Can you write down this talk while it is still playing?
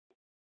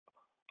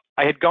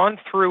I had gone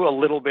through a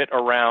little bit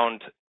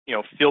around,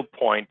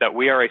 Fieldpoint, that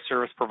we are a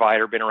service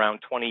provider, been around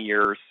 20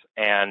 years,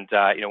 and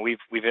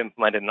we've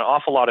implemented an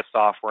awful lot of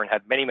software and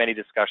had many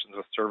discussions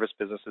with service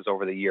businesses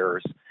over the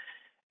years.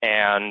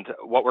 And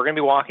what we're going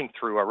to be walking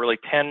through are really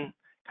 10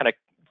 kind of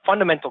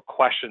fundamental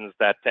questions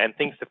and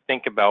things to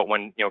think about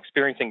when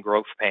experiencing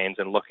growth pains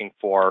and looking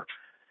for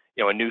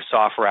a new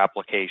software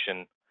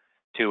application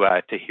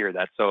to hear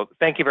that. So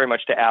thank you very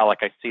much to Alec.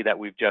 I see that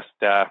we've just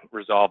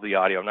resolved the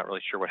audio. I'm not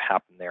really sure what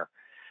happened there.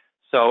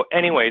 So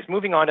anyways,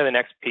 moving on to the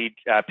next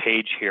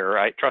page here,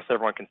 I trust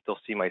everyone can still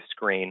see my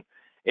screen,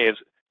 is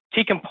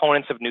key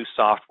components of new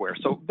software.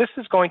 So this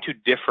is going to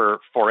differ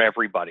for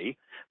everybody,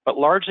 but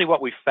largely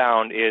what we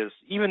found is,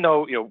 even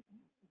though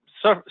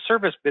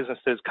service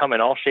businesses come in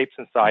all shapes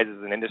and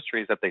sizes and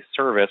industries that they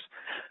service,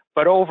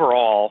 but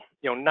overall,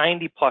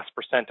 90+%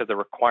 of the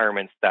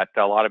requirements that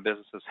a lot of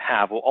businesses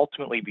have will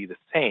ultimately be the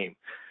same.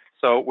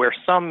 So where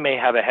some may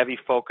have a heavy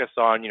focus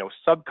on,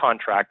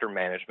 subcontractor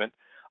management,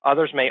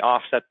 others may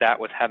offset that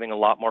with having a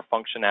lot more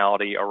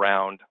functionality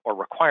around, or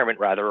requirement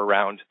rather,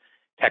 around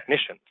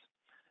technicians.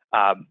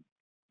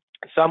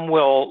 Some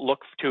will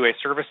look to a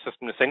service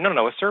system to say,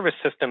 no, a service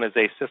system is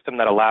a system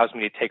that allows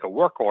me to take a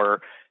work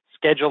order,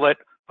 schedule it,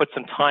 put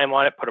some time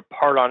on it, put a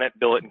part on it,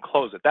 bill it, and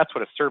close it. That's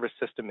what a service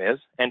system is,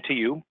 and to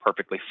you,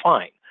 perfectly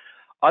fine.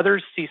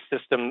 Others see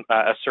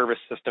a service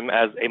system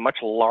as a much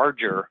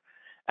larger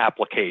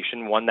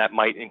application, one that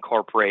might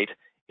incorporate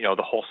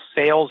the whole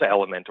sales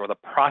element or the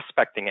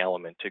prospecting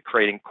element, to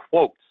creating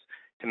quotes,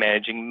 to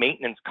managing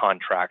maintenance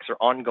contracts or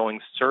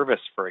ongoing service,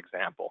 for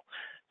example.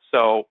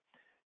 So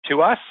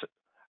to us,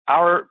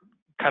 our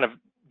kind of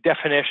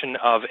definition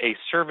of a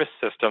service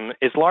system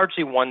is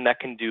largely one that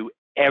can do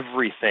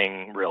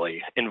everything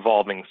really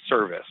involving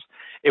service.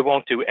 It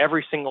won't do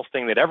every single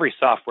thing that every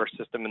software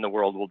system in the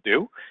world will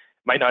do.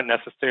 Might not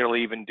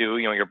necessarily even do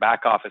your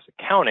back office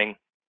accounting.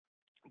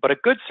 But a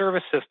good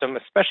service system,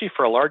 especially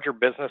for a larger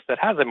business that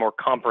has a more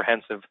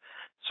comprehensive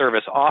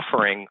service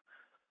offering,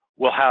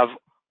 will have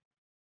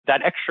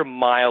that extra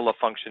mile of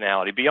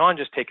functionality beyond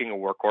just taking a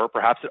work order.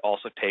 Perhaps it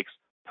also takes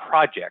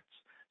projects.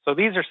 So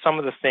these are some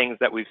of the things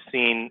that we've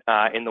seen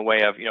in the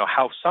way of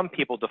how some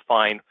people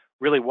define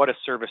really what a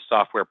service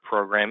software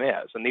program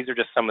is. And these are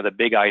just some of the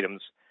big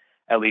items,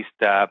 at least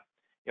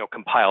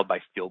compiled by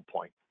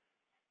Fieldpoint.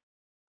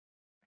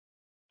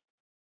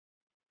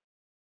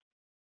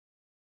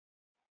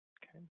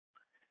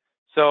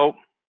 So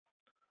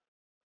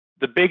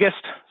the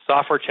biggest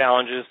software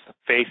challenges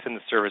faced in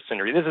the service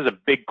industry, this is a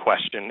big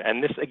question,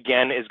 and this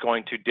again is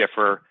going to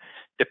differ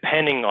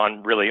depending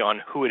on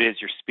who it is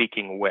you're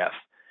speaking with.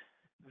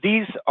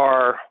 These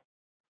are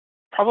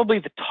probably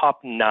the top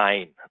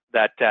 9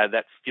 that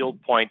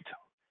Fieldpoint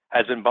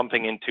has been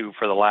bumping into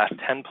for the last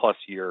 10+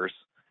 years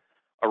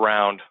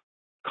around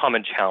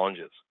common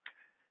challenges.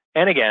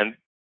 And again,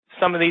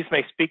 some of these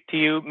may speak to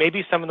you.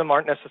 Maybe some of them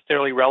aren't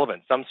necessarily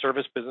relevant. Some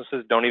service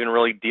businesses don't even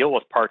really deal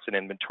with parts and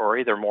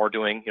inventory. They're more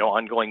doing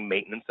ongoing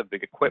maintenance of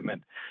big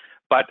equipment.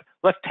 But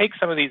let's take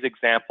some of these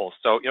examples.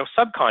 So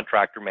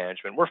subcontractor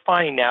management. We're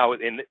finding now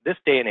in this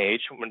day and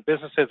age, when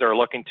businesses are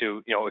looking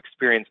to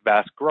experience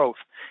vast growth,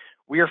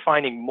 we are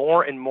finding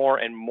more and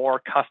more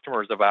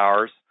customers of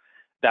ours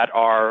that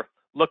are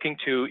looking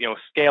to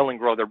scale and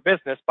grow their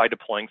business by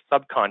deploying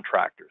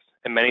subcontractors.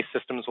 And many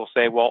systems will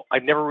say, well,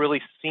 I've never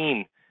really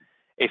seen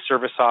a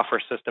service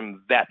software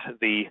system vet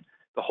the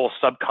whole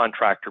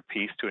subcontractor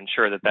piece to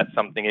ensure that that's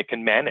something it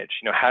can manage.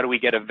 How do we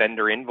get a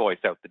vendor invoice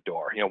out the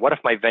door? What if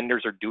my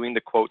vendors are doing the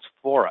quotes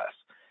for us?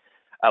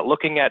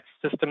 Looking at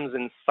systems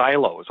in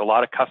silos, a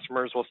lot of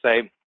customers will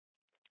say,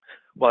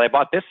 well, I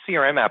bought this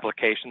CRM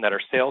application that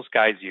our sales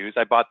guys use.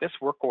 I bought this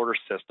work order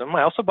system.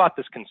 I also bought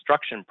this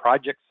construction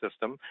project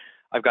system.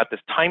 I've got this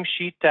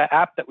timesheet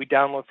app that we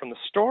download from the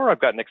store. I've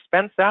got an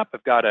expense app.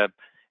 I've got an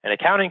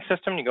accounting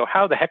system. You go,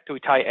 how the heck do we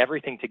tie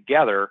everything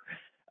together?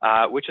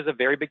 Which is a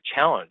very big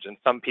challenge. And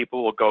some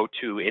people will go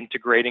to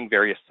integrating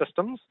various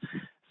systems.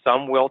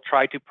 Some will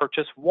try to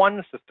purchase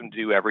one system to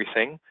do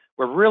everything,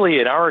 where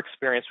really in our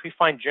experience, we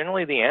find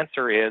generally the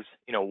answer is,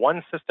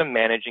 one system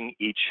managing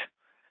each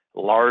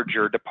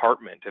larger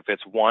department. If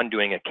it's one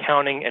doing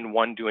accounting and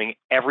one doing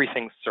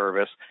everything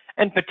service,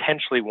 and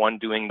potentially one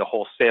doing the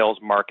whole sales,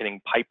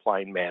 marketing,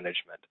 pipeline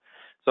management.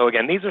 So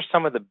again, these are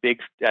some of the big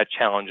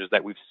challenges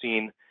that we've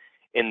seen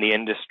in the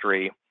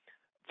industry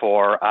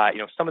for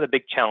some of the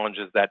big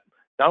challenges that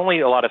not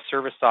only a lot of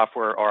service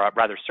software, or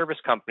rather service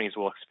companies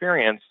will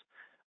experience,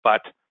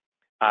 but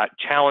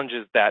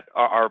challenges that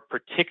are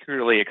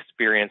particularly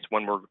experienced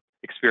when we're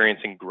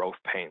experiencing growth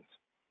pains.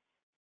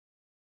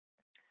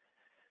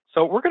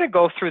 So we're going to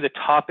go through the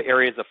top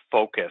areas of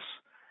focus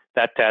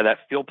that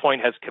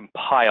Fieldpoint has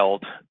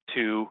compiled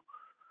to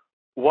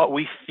what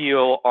we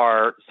feel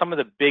are some of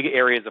the big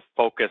areas of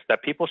focus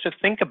that people should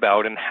think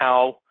about, and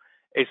how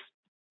a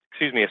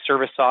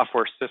service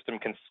software system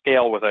can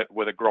scale with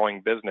a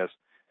growing business.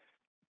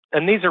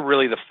 And these are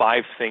really the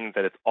 5 things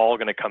that it's all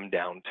going to come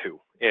down to.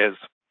 Is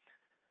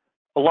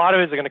a lot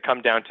of it is going to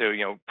come down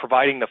to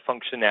providing the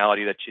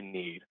functionality that you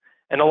need,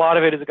 and a lot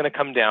of it is going to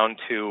come down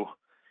to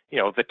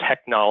the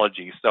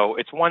technology. So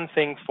it's one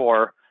thing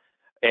for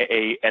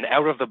an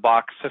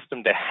out-of-the-box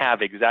system to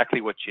have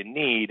exactly what you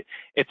need.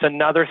 It's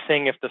another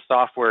thing if the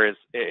software is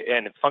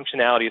and its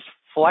functionality is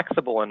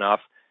flexible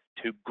enough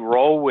to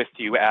grow with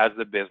you as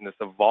the business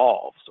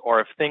evolves,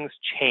 or if things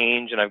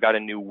change and I've got a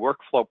new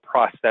workflow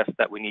process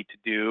that we need to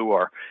do,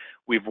 or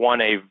we've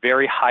won a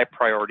very high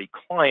priority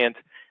client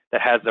that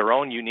has their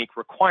own unique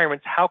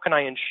requirements, how can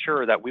I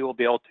ensure that we will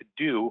be able to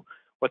do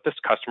what this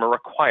customer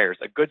requires?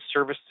 A good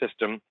service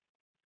system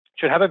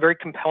should have a very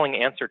compelling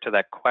answer to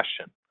that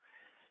question.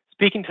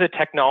 Speaking to the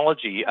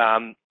technology,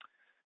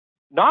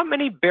 not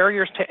many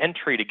barriers to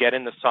entry to get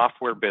in the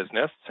software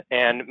business,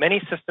 and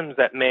many systems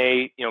that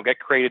may get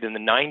created in the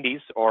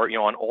 90s or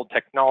on old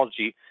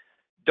technology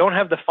don't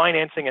have the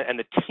financing and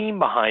the team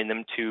behind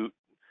them to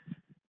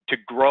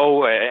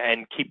grow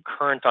and keep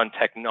current on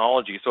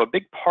technology. So a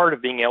big part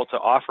of being able to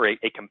offer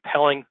a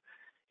compelling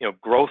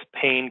growth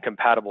pain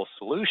compatible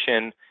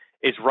solution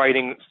is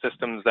writing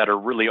systems that are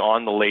really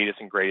on the latest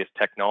and greatest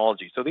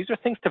technology. So these are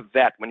things to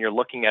vet when you're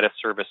looking at a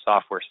service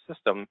software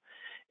system,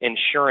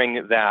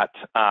 ensuring that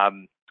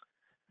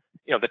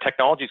the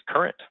technology is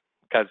current,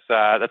 because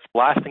that's the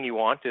last thing you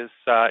want is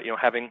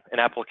having an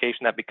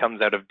application that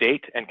becomes out of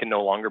date and can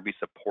no longer be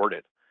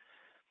supported.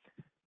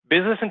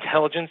 Business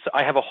intelligence,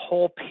 I have a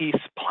whole piece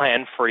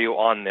planned for you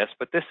on this,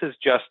 but this is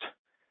just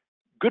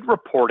good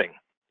reporting.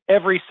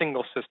 Every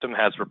single system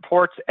has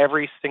reports.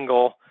 Every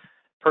single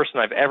person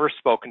I've ever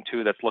spoken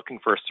to that's looking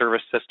for a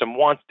service system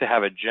wants to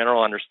have a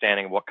general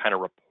understanding of what kind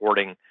of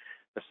reporting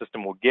the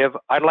system will give.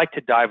 I'd like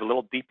to dive a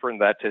little deeper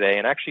into that today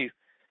and actually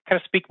kind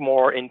of speak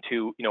more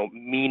into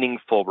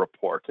meaningful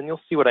reports, and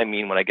you'll see what I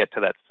mean when I get to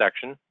that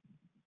section.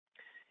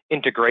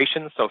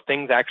 Integration, so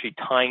things actually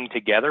tying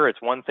together.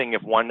 It's one thing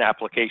if one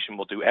application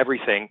will do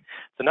everything.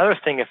 It's another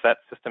thing if that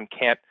system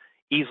can't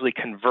easily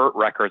convert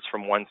records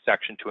from one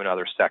section to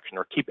another section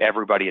or keep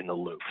everybody in the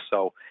loop.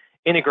 So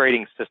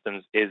integrating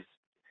systems is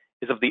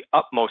of the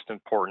utmost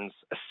importance,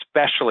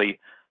 especially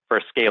for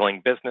a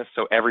scaling business,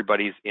 so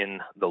everybody's in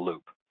the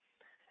loop.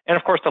 And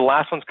of course, the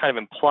last one's kind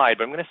of implied,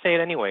 but I'm going to say it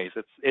anyways.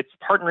 It's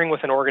partnering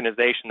with an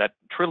organization that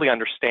truly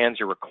understands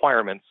your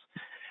requirements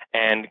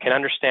and can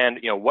understand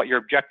what your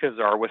objectives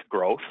are with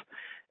growth,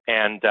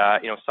 and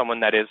someone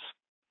that is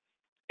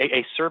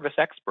a service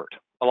expert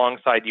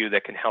alongside you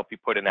that can help you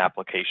put an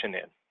application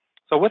in.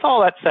 So with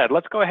all that said,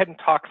 let's go ahead and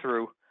talk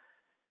through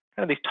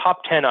kind of these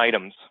top 10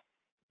 items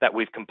that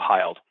we've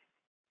compiled.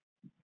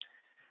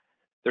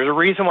 There's a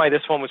reason why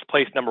this one was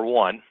placed number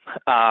one.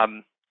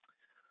 Workflow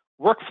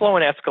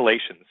and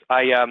escalations.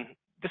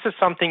 This is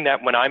something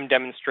that when I'm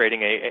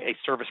demonstrating a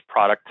service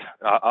product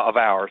of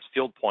ours,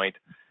 Fieldpoint,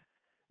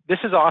 this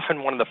is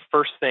often one of the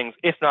first things,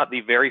 if not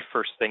the very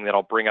first thing that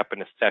I'll bring up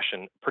in a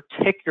session,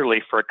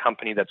 particularly for a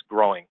company that's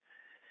growing.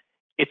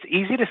 It's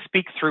easy to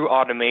speak through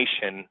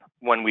automation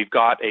when we've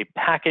got a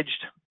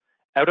packaged,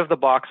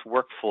 out-of-the-box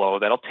workflow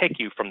that'll take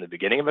you from the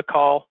beginning of a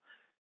call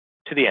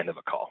to the end of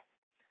a call.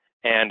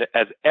 And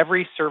as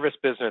every service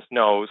business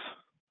knows,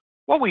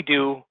 what we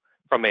do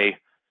from a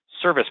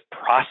service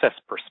process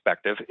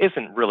perspective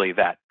isn't really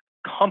that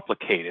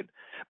complicated,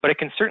 but it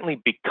can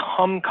certainly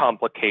become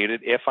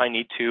complicated if I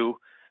need to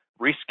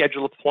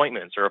reschedule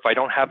appointments, or if I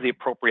don't have the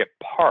appropriate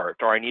part,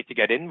 or I need to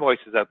get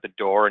invoices out the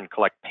door and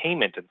collect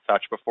payment and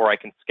such before I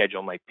can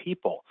schedule my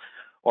people.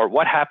 Or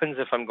what happens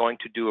if I'm going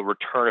to do a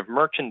return of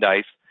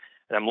merchandise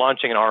and I'm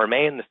launching an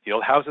RMA in the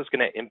field? How's this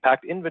going to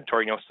impact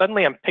inventory?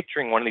 Suddenly I'm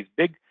picturing one of these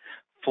big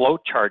flow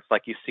charts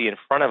like you see in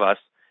front of us.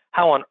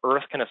 How on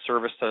earth can a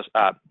service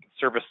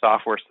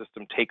software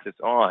system take this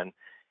on?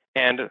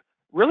 And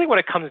really what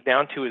it comes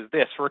down to is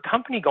this: for a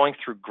company going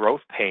through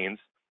growth pains,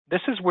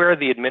 this is where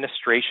the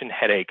administration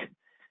headache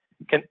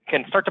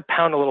can start to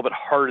pound a little bit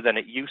harder than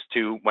it used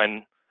to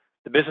when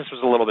the business was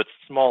a little bit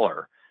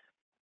smaller.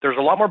 There's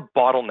a lot more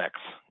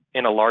bottlenecks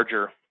in a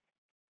larger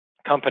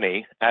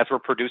company as we're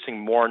producing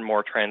more and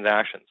more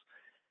transactions.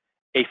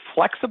 A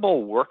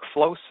flexible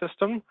workflow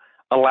system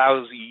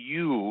allows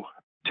you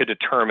to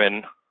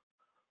determine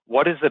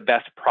what is the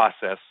best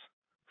process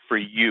for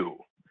you.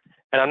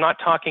 And I'm not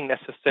talking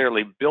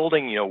necessarily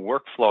building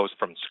workflows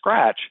from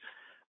scratch,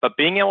 but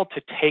being able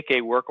to take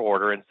a work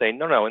order and say,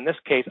 no, in this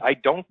case, I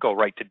don't go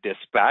right to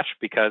dispatch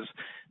because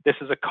this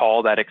is a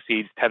call that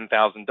exceeds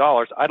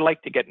 $10,000. I'd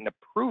like to get an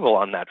approval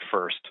on that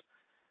first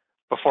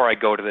before I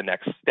go to the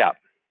next step.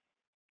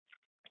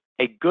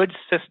 A good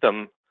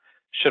system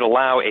should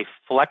allow a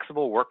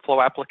flexible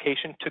workflow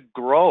application to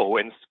grow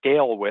and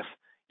scale with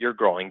your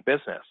growing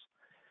business.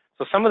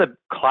 So some of the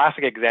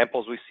classic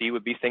examples we see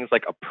would be things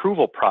like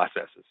approval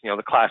processes.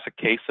 The classic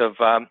case of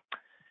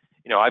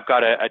I've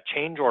got a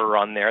change order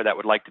on there that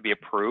would like to be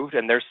approved,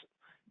 and there's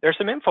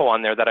some info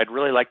on there that I'd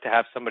really like to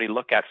have somebody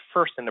look at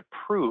first and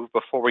approve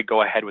before we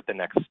go ahead with the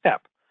next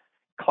step.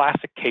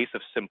 Classic case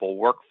of simple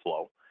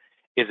workflow.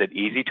 Is it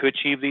easy to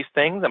achieve these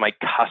things? Am I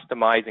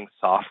customizing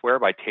software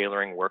by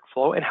tailoring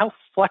workflow? And how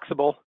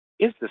flexible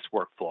is this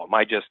workflow? Am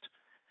I just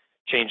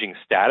changing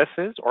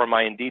statuses, or am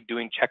I indeed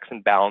doing checks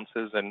and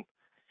balances and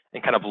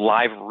kind of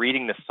live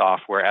reading the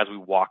software as we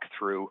walk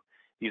through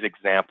these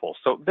examples.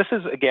 So this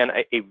is, again,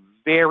 a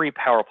very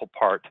powerful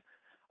part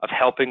of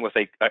helping with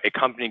a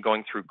company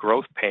going through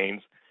growth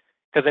pains,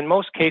 because in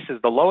most cases,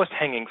 the lowest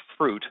hanging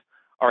fruit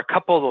are a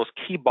couple of those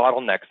key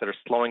bottlenecks that are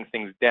slowing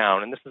things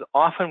down. And this is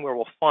often where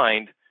we'll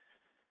find,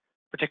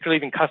 particularly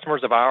even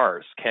customers of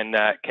ours, can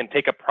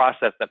take a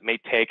process that may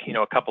take,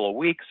 a couple of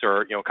weeks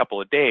or, a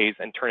couple of days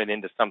and turn it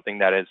into something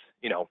that is,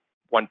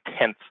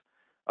 1/10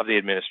 of the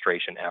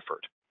administration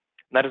effort.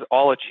 And that is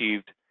all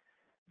achieved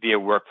via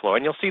workflow.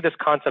 And you'll see this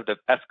concept of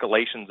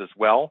escalations as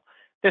well.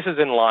 This is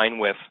in line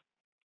with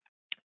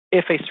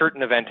if a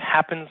certain event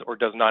happens or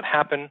does not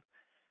happen,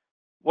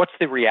 what's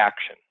the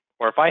reaction?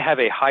 Or if I have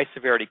a high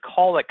severity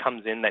call that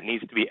comes in that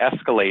needs to be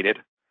escalated,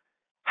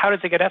 how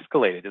does it get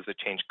escalated? Does it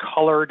change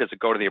color? Does it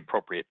go to the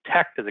appropriate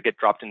tech? Does it get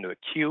dropped into a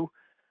queue?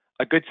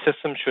 A good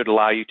system should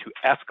allow you to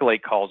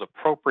escalate calls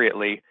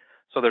appropriately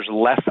so there's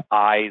less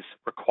eyes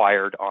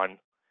required on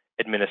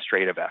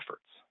administrative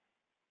efforts.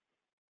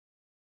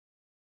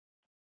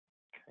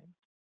 Okay.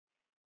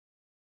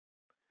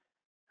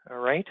 All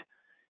right,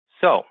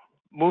 so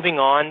moving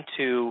on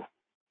to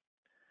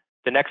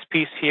the next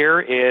piece here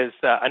is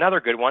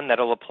another good one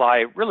that'll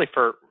apply really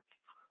for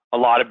a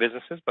lot of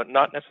businesses, but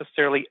not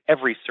necessarily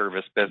every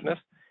service business.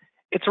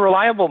 It's a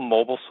reliable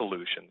mobile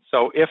solution.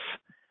 So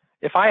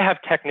if I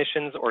have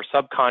technicians or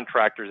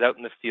subcontractors out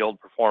in the field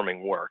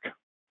performing work,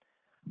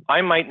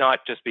 I might not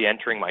just be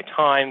entering my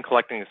time,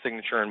 collecting a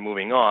signature and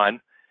moving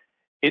on.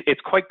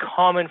 It's quite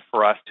common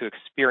for us to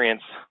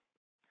experience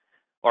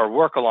or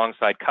work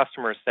alongside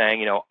customers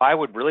saying, I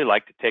would really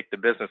like to take the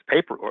business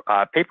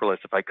paperless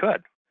if I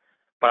could,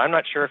 but I'm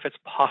not sure if it's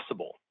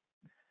possible.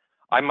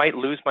 I might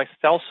lose my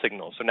cell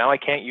signal, so now I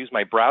can't use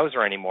my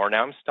browser anymore.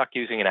 Now I'm stuck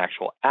using an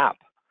actual app.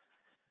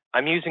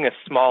 I'm using a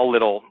small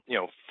little,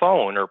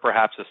 phone or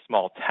perhaps a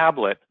small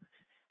tablet.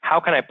 How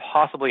can I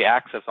possibly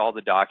access all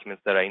the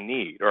documents that I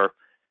need? Or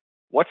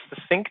what's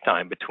the sync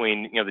time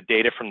between, the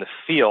data from the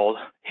field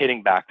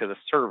hitting back to the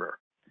server?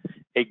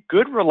 A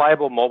good,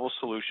 reliable mobile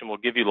solution will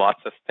give you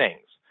lots of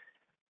things.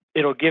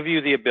 It'll give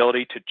you the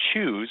ability to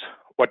choose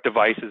what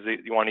devices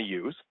that you want to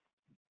use.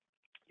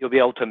 You'll be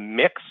able to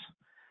mix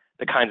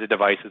the kinds of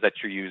devices that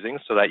you're using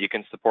so that you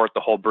can support the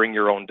whole bring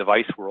your own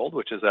device world,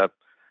 which is a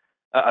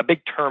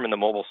big term in the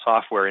mobile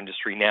software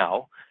industry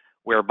now,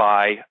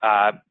 whereby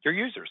your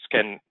users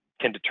can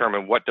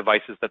determine what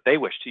devices that they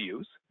wish to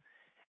use.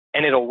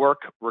 And it'll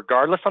work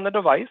regardless on the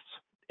device.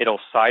 It'll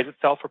size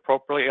itself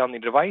appropriately on the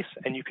device,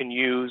 and you can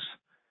use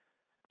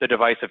the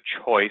device of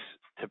choice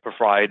to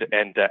provide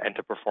and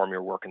to perform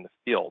your work in the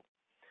field.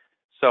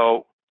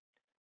 So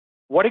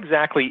what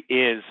exactly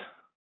is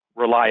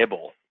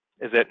reliable?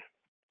 Is it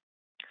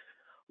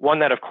one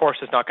that, of course,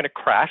 is not going to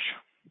crash?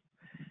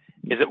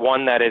 Is it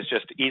one that is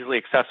just easily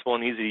accessible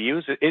and easy to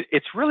use?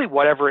 It's really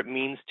whatever it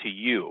means to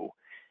you.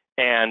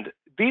 And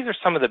these are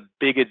some of the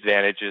big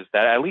advantages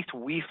that at least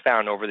we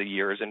found over the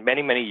years, and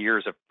many, many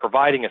years of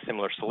providing a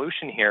similar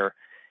solution here,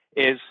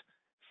 is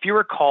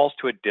fewer calls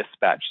to a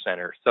dispatch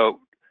center. So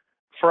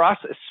for us,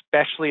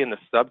 especially in the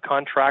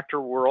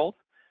subcontractor world,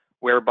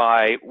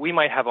 whereby we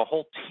might have a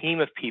whole team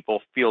of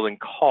people fielding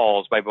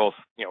calls by both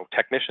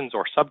technicians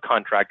or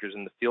subcontractors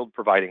in the field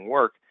providing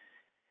work,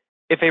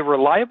 if a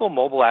reliable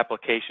mobile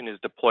application is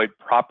deployed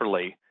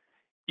properly,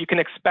 you can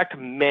expect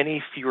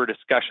many fewer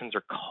discussions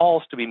or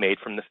calls to be made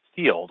from the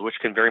field, which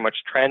can very much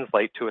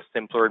translate to a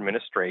simpler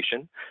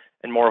administration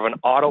and more of an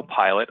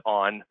autopilot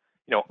on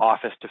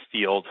office to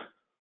field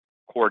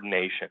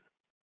coordination.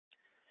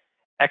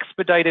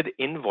 Expedited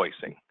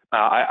invoicing.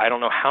 I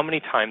don't know how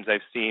many times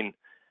I've seen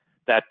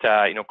that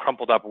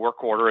crumpled up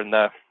work order in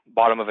the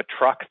bottom of a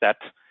truck that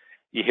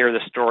you hear the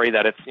story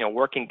that it's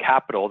working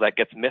capital that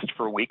gets missed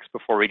for weeks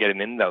before we get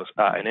an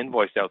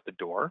invoice out the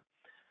door,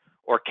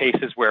 or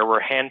cases where we're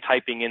hand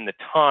typing in the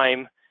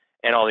time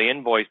and all the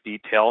invoice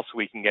details so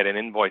we can get an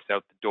invoice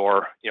out the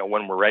door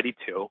when we're ready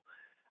to.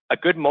 A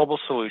good mobile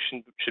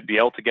solution should be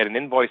able to get an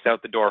invoice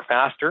out the door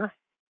faster,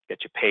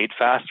 get you paid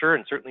faster,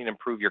 and certainly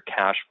improve your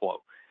cash flow.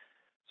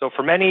 So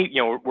for many,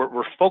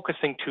 we're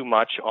focusing too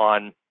much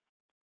on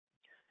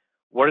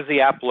what does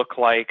the app look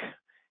like?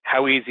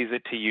 How easy is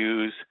it to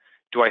use?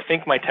 Do I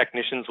think my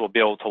technicians will be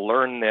able to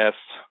learn this?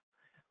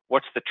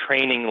 What's the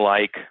training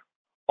like?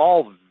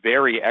 All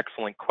very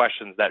excellent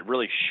questions that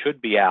really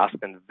should be asked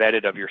and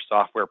vetted of your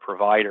software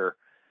provider.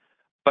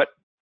 But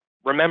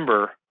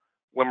remember,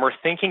 when we're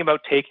thinking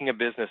about taking a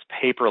business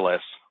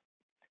paperless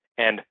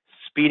and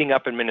speeding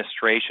up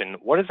administration,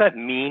 what does that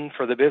mean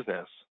for the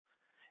business?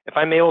 If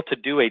I'm able to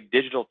do a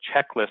digital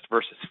checklist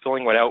versus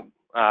filling it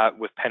out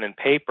with pen and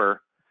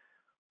paper,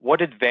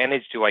 what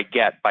advantage do I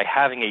get by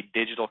having a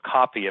digital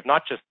copy of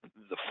not just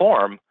the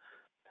form,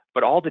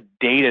 but all the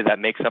data that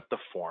makes up the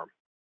form?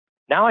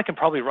 Now I can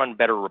probably run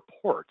better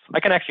reports. I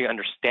can actually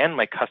understand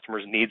my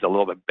customers' needs a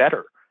little bit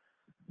better.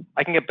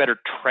 I can get better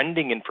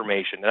trending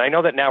information. And I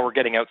know that now we're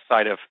getting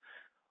outside of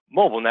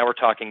mobile. Now we're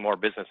talking more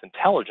business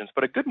intelligence,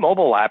 but a good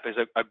mobile app is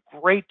a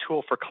great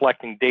tool for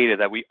collecting data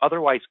that we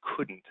otherwise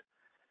couldn't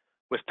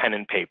with pen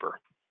and paper.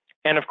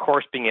 And of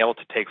course, being able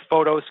to take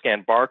photos,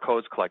 scan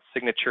barcodes, collect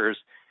signatures,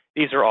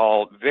 These are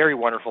all very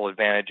wonderful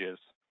advantages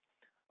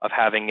of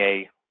having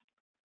a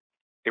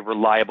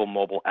reliable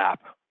mobile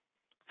app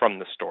from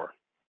the store.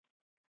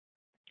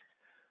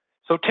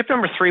 So tip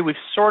number 3, we've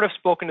sort of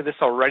spoken to this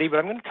already, but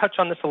I'm going to touch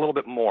on this a little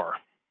bit more.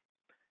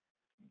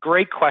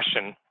 Great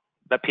question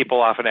that people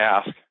often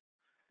ask.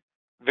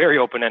 Very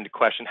open-ended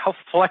question. How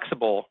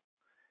flexible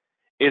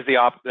is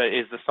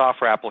the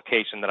software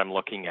application that I'm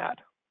looking at?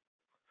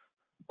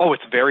 Oh,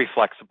 it's very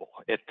flexible.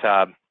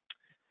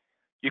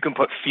 You can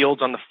put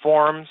fields on the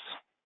forms.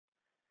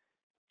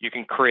 You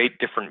can create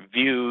different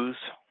views.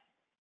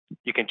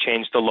 You can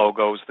change the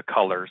logos, the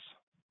colors.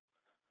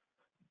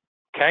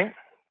 Okay,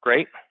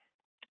 great.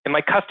 Am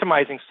I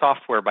customizing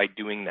software by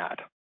doing that?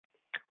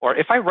 Or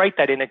if I write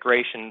that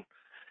integration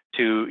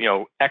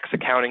to X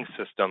accounting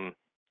system,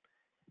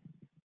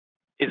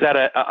 is that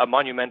a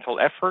monumental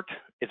effort?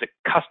 Is it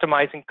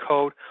customizing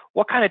code?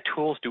 What kind of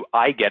tools do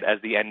I get as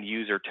the end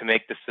user to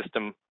make the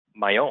system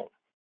my own?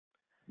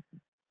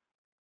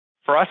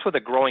 For us with a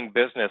growing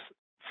business,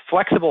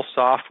 flexible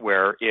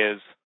software is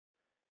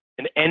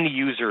an end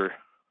user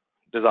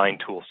design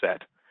tool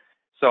set.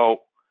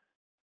 So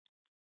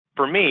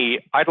for me,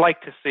 I'd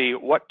like to see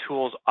what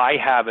tools I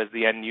have as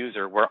the end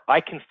user where I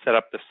can set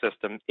up the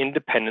system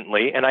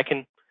independently, and I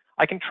can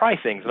try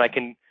things, and I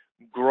can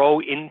grow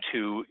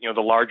into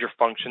the larger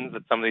functions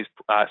that some of these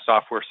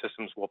software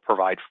systems will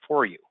provide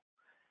for you.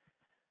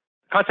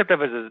 The concept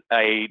of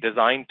a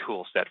design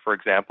tool set, for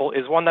example,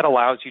 is one that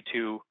allows you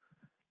to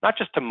not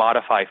just to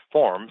modify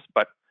forms,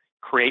 but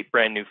create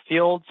brand new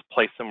fields,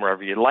 place them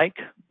wherever you like,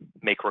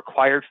 make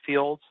required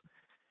fields,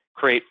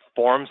 create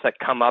forms that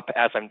come up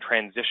as I'm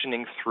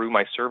transitioning through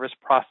my service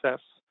process,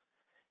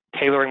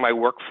 tailoring my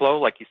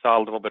workflow like you saw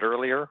a little bit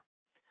earlier,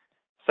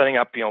 setting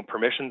up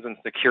permissions and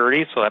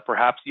security so that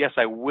perhaps, yes,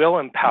 I will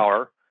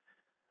empower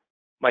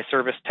my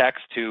service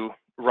techs to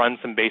run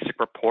some basic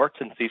reports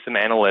and see some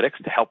analytics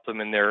to help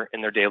them in their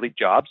daily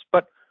jobs,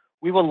 but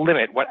we will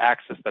limit what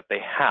access that they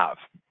have.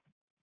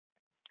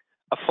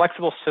 A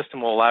flexible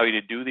system will allow you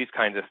to do these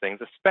kinds of things,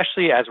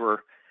 especially as we're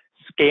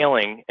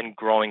scaling and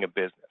growing a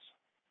business.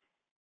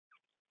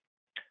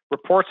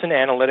 Reports and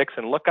analytics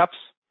and lookups.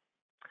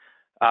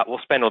 We'll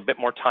spend a bit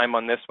more time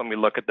on this when we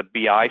look at the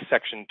BI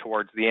section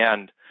towards the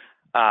end.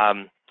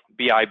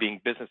 BI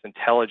being business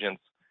intelligence.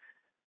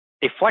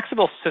 A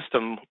flexible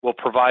system will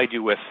provide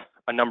you with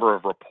a number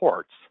of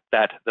reports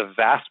that the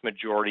vast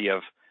majority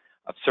of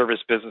service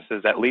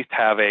businesses at least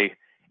have a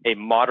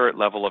moderate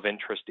level of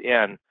interest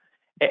in.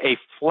 A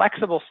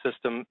flexible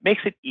system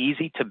makes it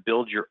easy to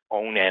build your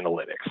own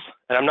analytics.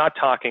 And I'm not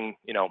talking,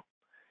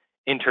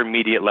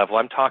 intermediate level.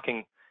 I'm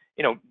talking,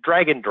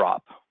 drag and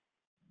drop.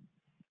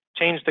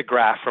 Change the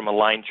graph from a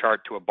line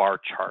chart to a bar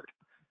chart.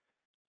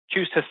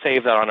 Choose to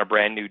save that on a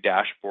brand new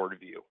dashboard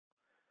view.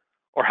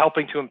 Or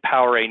helping to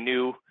empower a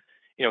new,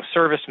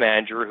 service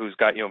manager who's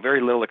got, very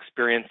little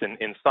experience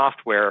in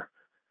software,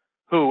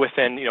 who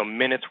within,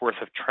 minutes worth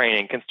of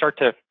training can start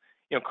to,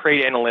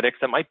 create analytics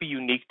that might be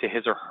unique to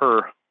his or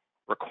her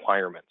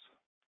requirements.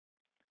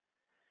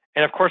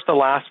 And of course, the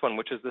last one,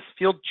 which is this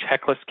field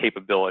checklist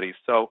capability.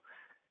 So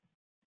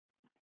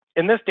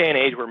in this day and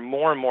age where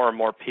more and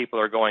more people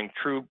are going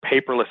true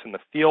paperless in the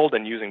field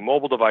and using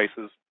mobile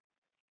devices,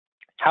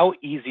 how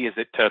easy is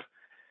it to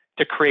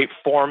create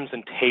forms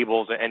and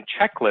tables and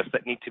checklists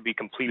that need to be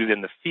completed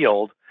in the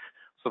field,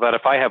 so that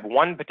if I have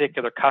one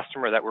particular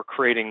customer that we're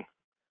creating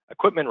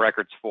equipment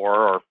records for,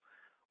 or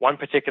one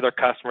particular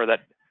customer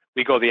that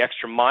we go the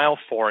extra mile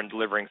for in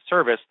delivering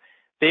service,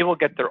 they will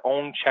get their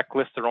own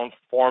checklists, their own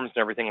forms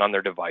and everything on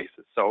their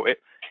devices. So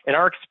in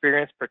our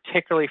experience,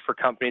 particularly for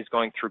companies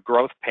going through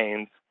growth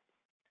pains,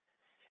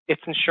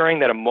 it's ensuring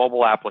that a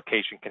mobile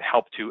application can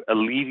help to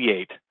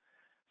alleviate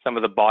some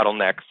of the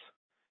bottlenecks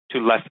to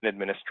lessen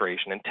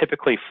administration. And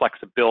typically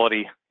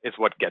flexibility is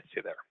what gets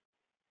you there.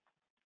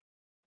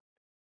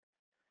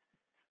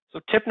 So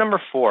tip number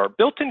 4,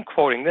 built-in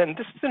quoting. Then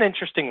this is an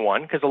interesting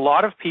one because a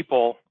lot of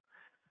people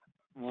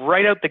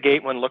right out the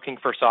gate when looking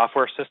for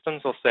software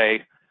systems will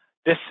say,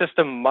 this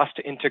system must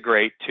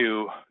integrate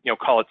to,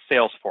 call it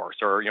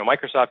Salesforce or,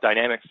 Microsoft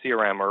Dynamics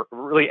CRM, or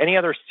really any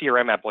other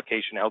CRM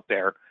application out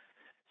there.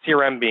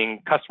 CRM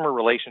being customer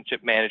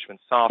relationship management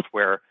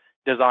software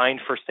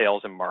designed for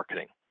sales and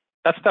marketing.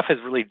 That stuff is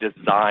really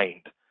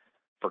designed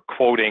for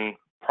quoting,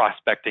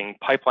 prospecting,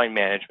 pipeline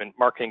management,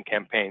 marketing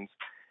campaigns.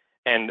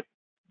 And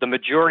the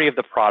majority of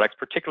the products,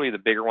 particularly the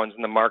bigger ones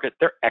in the market,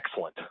 they're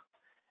excellent.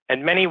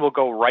 And many will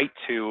go right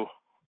to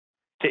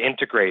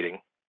integrating.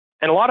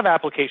 And a lot of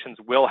applications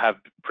will have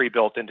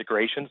pre-built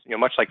integrations,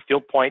 much like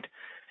Fieldpoint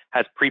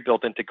has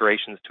pre-built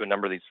integrations to a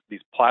number of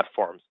these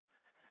platforms.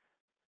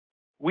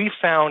 We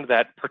found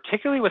that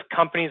particularly with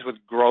companies with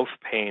growth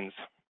pains,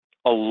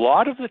 a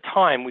lot of the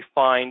time we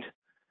find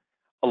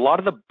a lot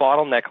of the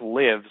bottleneck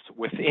lives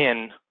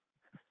within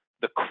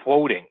the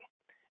quoting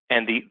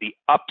and the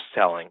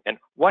upselling. And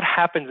what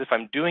happens if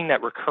I'm doing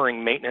that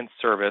recurring maintenance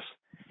service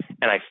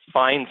and I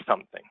find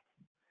something?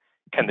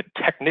 Can the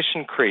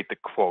technician create the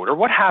quote? Or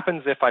what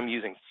happens if I'm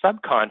using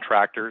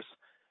subcontractors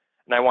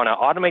and I want to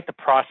automate the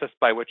process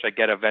by which I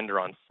get a vendor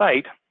on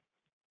site,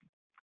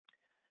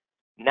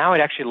 now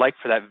I'd actually like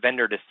for that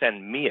vendor to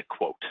send me a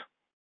quote.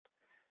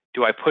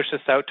 Do I push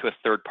this out to a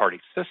third-party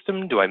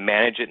system? Do I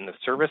manage it in the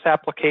service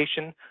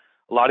application?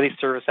 A lot of these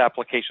service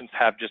applications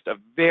have just a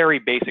very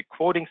basic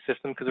quoting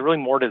system because they're really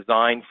more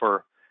designed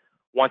for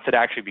once it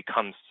actually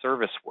becomes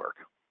service work.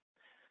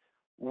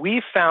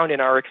 We found in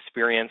our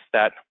experience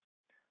that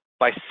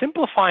by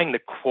simplifying the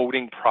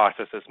quoting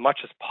process as much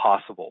as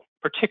possible,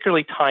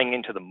 particularly tying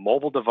into the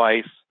mobile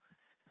device,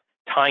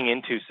 tying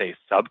into, say,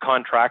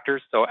 subcontractors,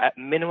 so at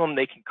minimum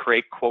they can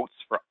create quotes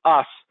for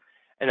us,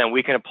 and then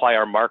we can apply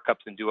our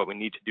markups and do what we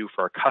need to do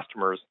for our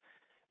customers.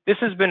 This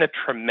has been a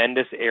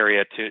tremendous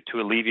area to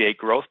alleviate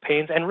growth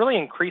pains and really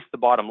increase the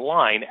bottom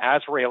line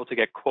as we're able to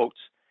get quotes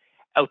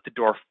out the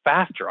door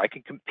faster. I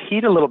can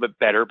compete a little bit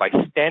better by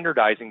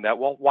standardizing that.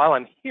 Well, while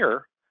I'm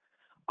here,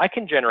 I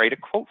can generate a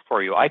quote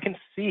for you. I can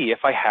see if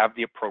I have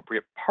the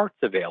appropriate parts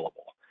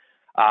available.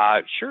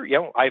 Sure, you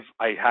know, I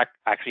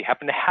actually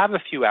happen to have a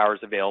few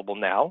hours available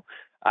now.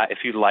 If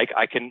you'd like,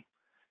 I can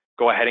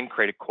go ahead and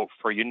create a quote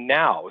for you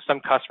now. Some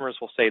customers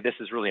will say this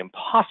is really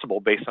impossible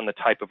based on the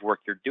type of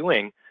work you're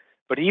doing.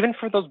 But even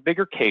for those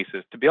bigger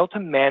cases, to be able to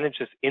manage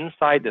this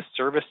inside the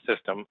service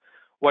system,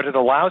 what it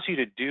allows you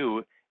to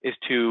do is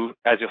to,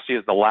 as you'll see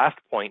as the last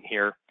point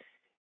here,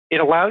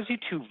 it allows you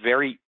to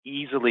very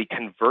easily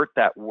convert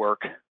that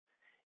work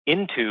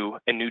into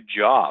a new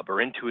job or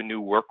into a new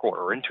work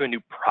order or into a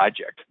new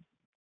project.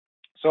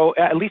 So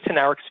at least in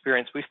our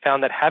experience, we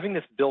found that having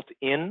this built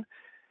in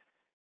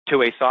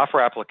to a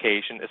software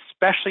application,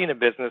 especially in a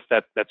business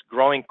that's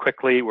growing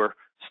quickly, we're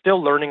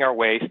still learning our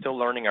way, still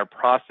learning our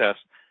process.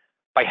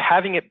 By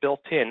having it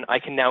built in, I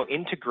can now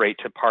integrate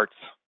to parts,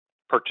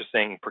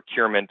 purchasing,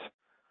 procurement,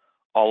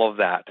 all of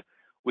that.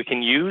 We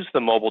can use the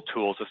mobile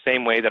tools the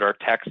same way that our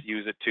techs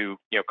use it to,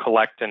 you know,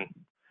 collect and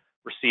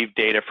receive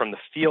data from the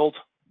field.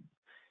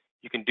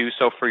 You can do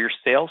so for your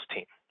sales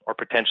team or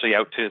potentially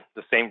out to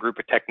the same group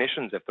of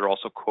technicians if they're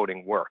also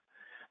quoting work.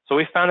 So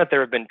we found that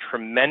there have been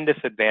tremendous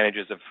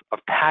advantages of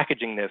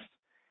packaging this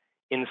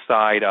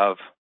inside of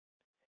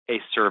a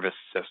service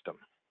system.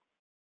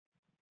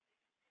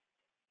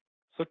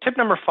 So tip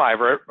number 5,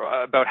 we're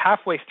about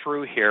halfway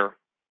through here,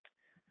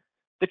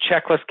 the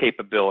checklist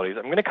capabilities.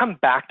 I'm going to come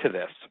back to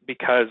this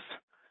because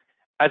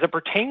as it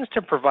pertains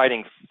to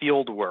providing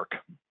field work,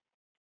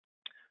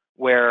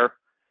 where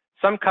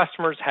some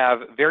customers have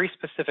very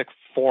specific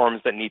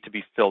forms that need to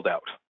be filled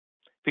out.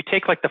 If you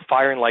take like the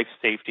fire and life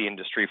safety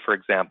industry, for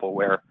example,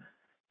 where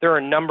there are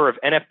a number of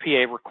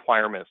NFPA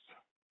requirements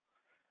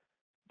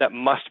that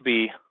must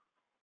be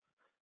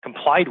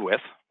complied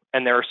with,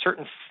 and there are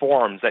certain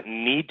forms that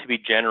need to be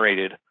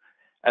generated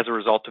as a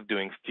result of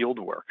doing field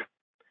work.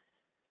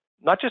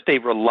 Not just a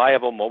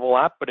reliable mobile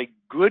app, but a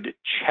good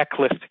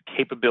checklist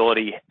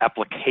capability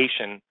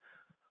application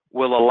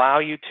will allow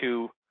you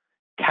to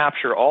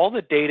capture all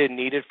the data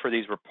needed for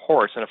these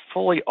reports in a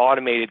fully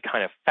automated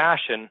kind of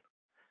fashion,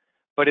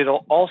 but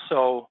it'll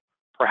also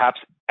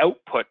perhaps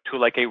output to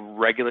like a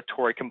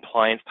regulatory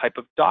compliance type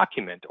of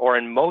document, or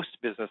in most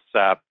business,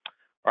 or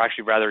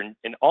actually rather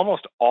in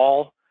almost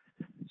all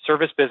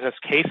service business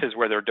cases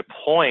where they're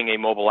deploying a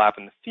mobile app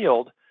in the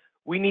field,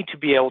 we need to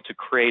be able to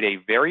create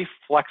a very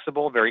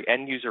flexible, very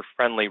end-user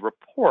friendly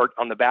report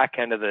on the back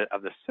end of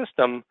the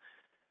system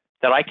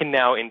that I can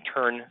now in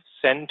turn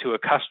send to a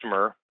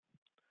customer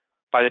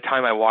by the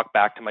time I walk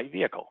back to my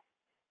vehicle.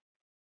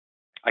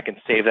 I can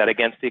save that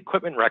against the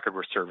equipment record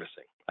we're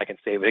servicing. I can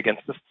save it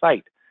against the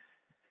site.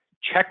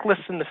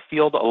 Checklists in the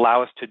field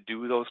allow us to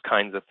do those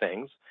kinds of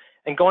things.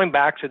 And going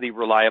back to the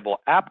reliable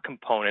app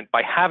component,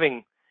 by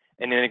having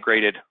an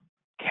integrated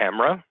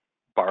camera,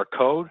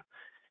 barcode,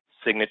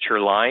 signature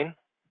line,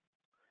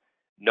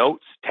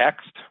 notes,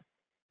 text,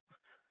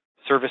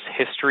 service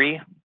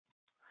history,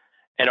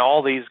 and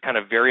all these kind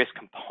of various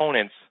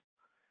components,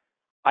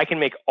 I can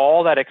make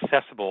all that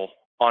accessible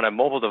on a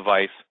mobile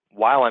device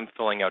while I'm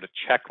filling out a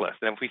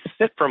checklist. And if we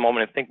sit for a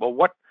moment and think, well,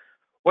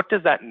 what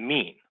does that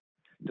mean?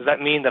 Does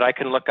that mean that I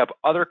can look up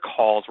other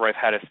calls where I've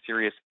had a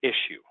serious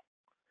issue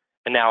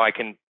and now I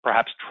can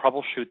perhaps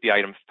troubleshoot the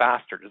item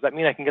faster? Does that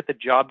mean I can get the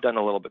job done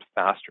a little bit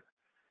faster?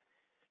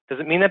 Does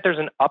it mean that there's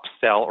an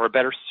upsell or a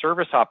better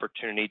service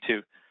opportunity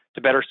to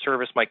better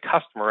service my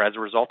customer as a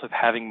result of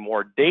having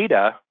more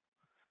data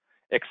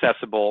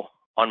accessible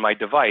on my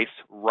device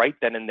right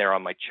then and there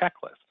on my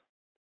checklist?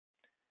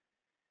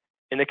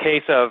 In the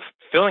case of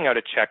filling out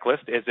a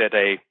checklist, is it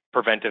a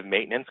preventive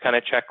maintenance kind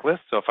of checklist?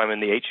 So if I'm in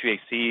the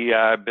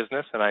HVAC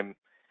business and I'm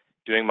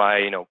doing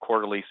my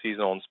quarterly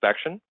seasonal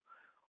inspection,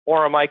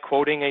 or am I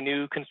quoting a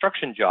new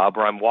construction job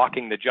where I'm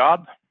walking the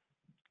job,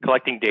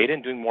 collecting data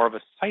and doing more of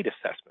a site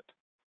assessment?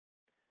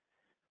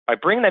 By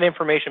bringing that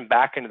information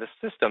back into the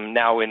system,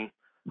 now in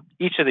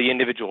each of the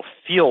individual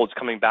fields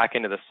coming back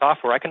into the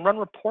software, I can run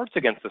reports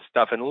against this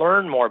stuff and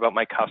learn more about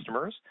my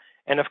customers.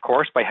 And of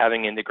course, by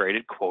having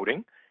integrated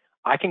quoting,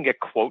 I can get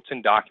quotes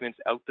and documents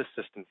out the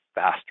system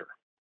faster.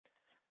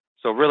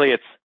 So really,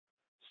 it's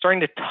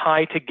starting to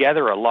tie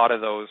together a lot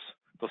of those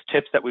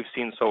tips that we've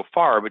seen so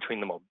far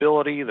between the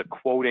mobility, the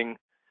quoting,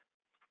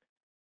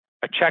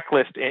 a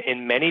checklist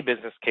in many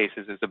business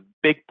cases is a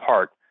big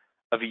part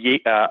of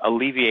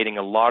alleviating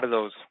a lot of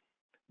those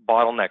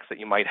bottlenecks that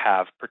you might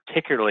have,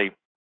 particularly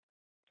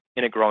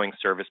in a growing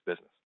service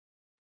business.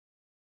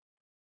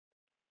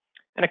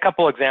 And a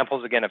couple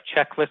examples, again, of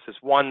checklists is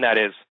one that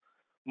is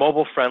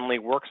mobile friendly,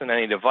 works on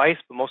any device,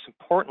 but most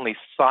importantly,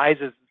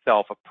 sizes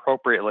itself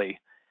appropriately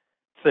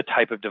to the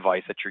type of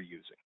device that you're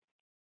using.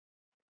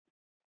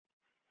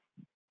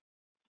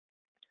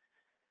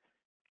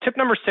 Tip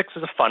number 6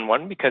 is a fun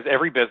one because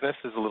every business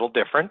is a little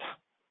different,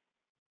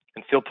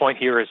 and Fieldpoint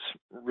here is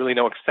really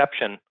no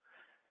exception.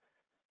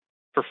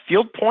 For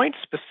Fieldpoint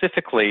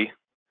specifically,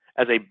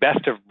 as a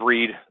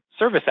best-of-breed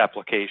service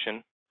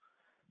application,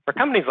 for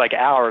companies like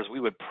ours,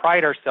 we would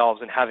pride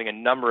ourselves in having a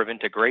number of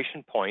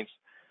integration points,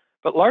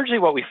 but largely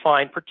what we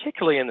find,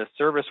 particularly in the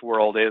service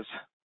world, is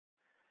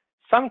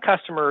some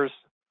customers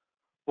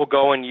will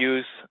go and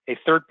use a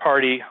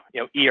third-party,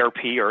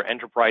 ERP or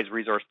enterprise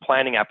resource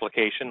planning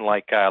application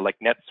like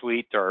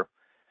NetSuite or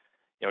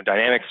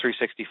Dynamics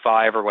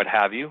 365 or what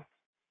have you.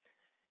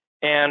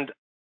 And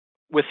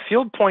with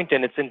Fieldpoint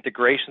and its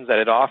integrations that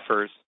it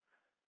offers,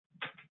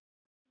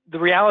 the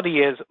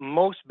reality is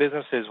most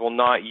businesses will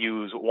not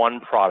use one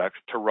product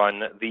to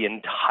run the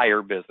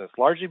entire business,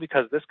 largely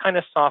because this kind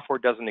of software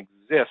doesn't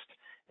exist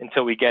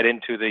until we get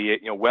into the,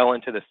 well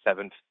into the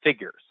 7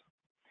 figures.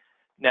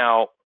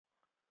 Now,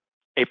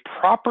 a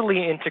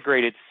properly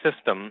integrated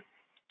system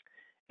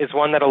is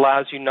one that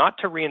allows you not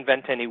to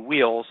reinvent any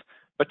wheels,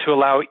 but to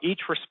allow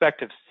each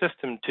respective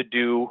system to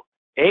do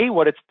A,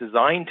 what it's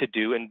designed to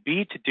do, and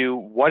B, to do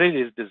what it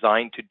is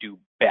designed to do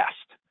best.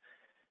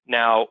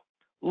 Now,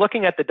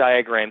 looking at the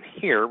diagram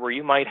here, where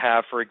you might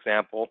have, for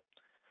example,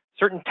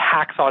 certain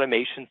tax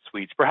automation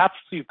suites, perhaps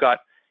you've got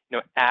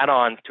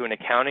add-ons to an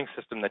accounting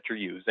system that you're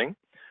using,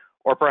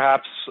 or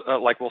perhaps,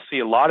 like we'll see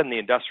a lot in the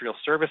industrial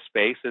service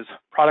space, is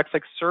products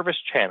like Service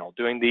Channel,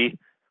 doing the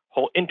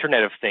whole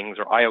Internet of Things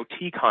or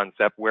IoT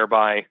concept,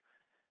 whereby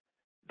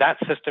that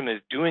system is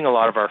doing a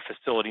lot of our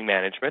facility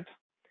management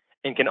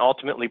and can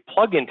ultimately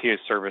plug into your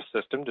service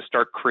system to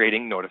start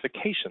creating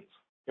notifications.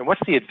 And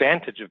what's the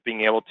advantage of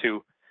being able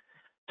to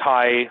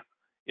tie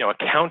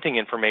accounting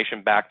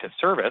information back to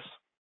service?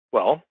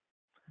 Well,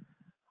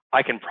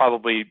 I can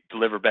probably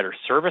deliver better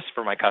service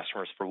for my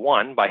customers, for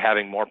one, by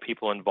having more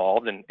people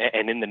involved and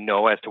in the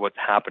know as to what's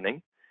happening.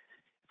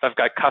 If I've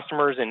got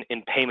customers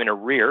in payment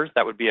arrears,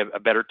 that would be a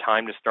better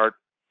time to start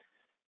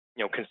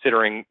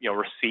considering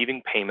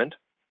receiving payment.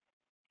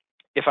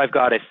 If I've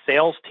got a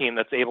sales team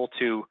that's able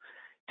to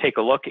take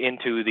a look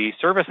into the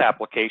service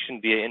application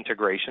via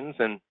integrations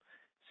and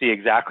see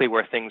exactly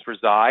where things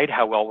reside,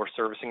 how well we're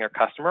servicing our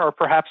customer, or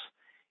perhaps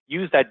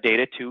use that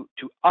data to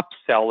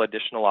upsell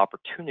additional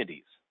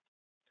opportunities.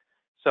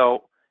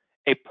 So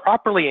a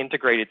properly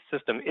integrated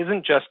system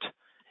isn't just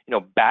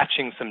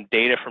batching some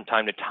data from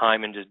time to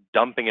time and just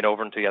dumping it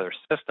over into the other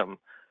system.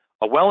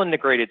 A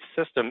well-integrated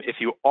system, if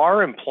you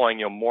are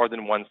employing more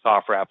than one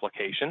software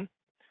application,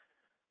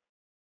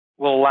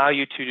 will allow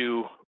you to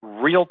do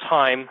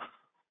real-time,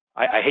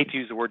 I hate to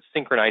use the word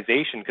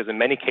synchronization, because in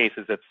many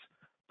cases it's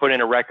put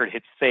in a record,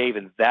 hit save,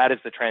 and that is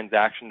the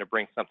transaction to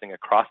bring something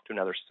across to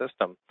another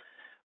system.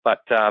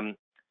 But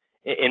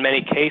in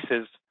many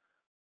cases,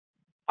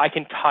 I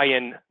can tie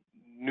in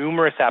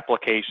numerous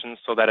applications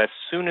so that as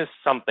soon as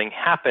something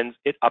happens,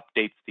 it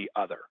updates the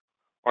other.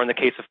 Or in the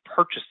case of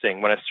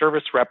purchasing, when a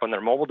service rep on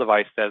their mobile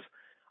device says,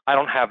 I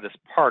don't have this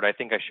part, I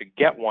think I should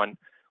get one,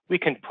 we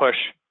can push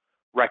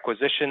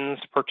requisitions,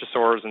 purchase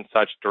orders, and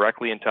such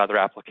directly into other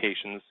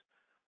applications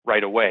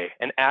right away.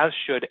 And as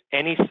should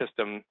any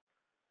system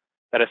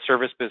that a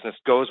service business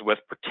goes with,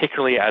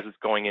 particularly as it's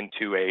going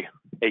into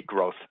a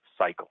growth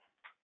cycle.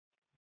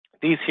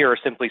 These here are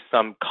simply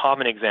some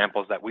common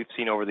examples that we've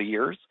seen over the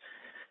years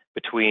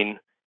between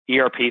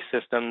ERP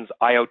systems,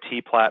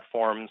 IoT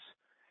platforms,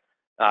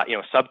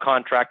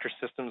 subcontractor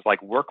systems like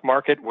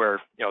WorkMarket,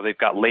 where they've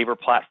got labor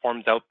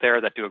platforms out there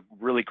that do a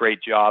really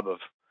great job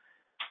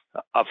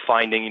of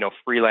finding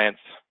freelance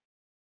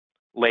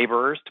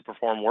laborers to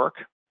perform work,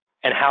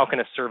 and how can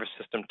a service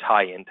system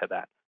tie into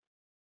that?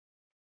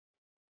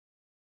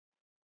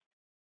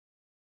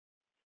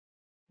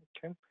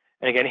 Okay.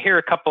 And again, here are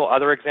a couple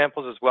other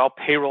examples as well.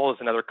 Payroll is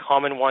another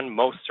common one.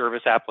 Most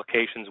service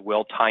applications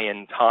will tie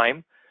in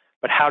time,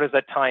 but how does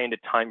that tie into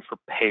time for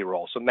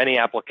payroll? So many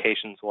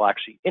applications will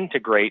actually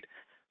integrate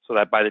so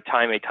that by the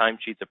time a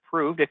timesheet's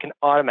approved, it can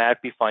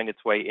automatically find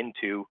its way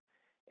into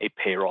a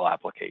payroll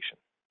application.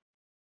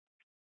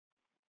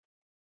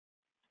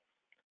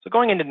 So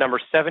going into number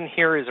 7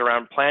 here is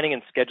around planning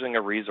and scheduling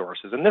of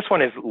resources. And this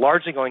one is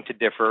largely going to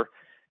differ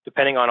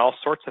depending on all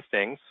sorts of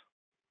things.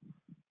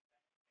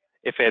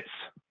 If it's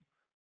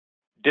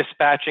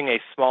dispatching a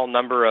small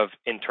number of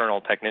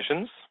internal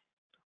technicians,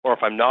 or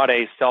if I'm not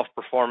a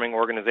self-performing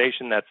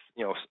organization that's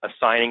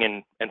assigning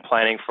and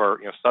planning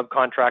for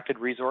subcontracted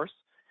resource,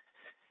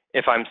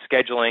 if I'm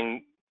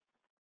scheduling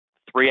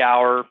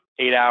 3-hour,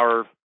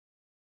 8-hour,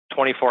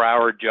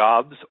 24-hour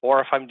jobs,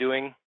 or if I'm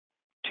doing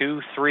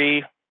 2,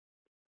 3,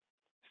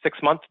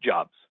 6-month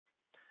jobs.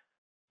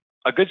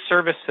 A good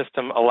service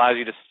system allows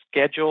you to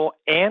schedule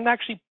and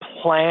actually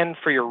plan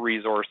for your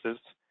resources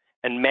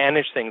and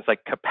manage things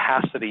like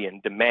capacity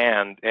and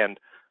demand and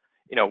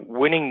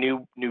winning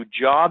new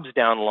jobs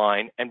down the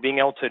line and being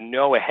able to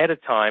know ahead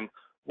of time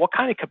what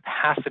kind of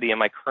capacity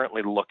am I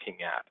currently looking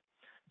at.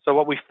 So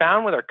what we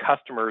found with our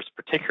customers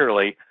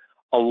particularly,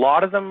 a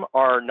lot of them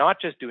are not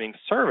just doing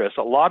service.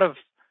 A lot of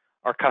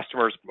our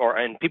customers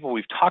and people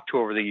we've talked to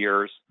over the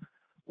years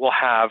will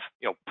have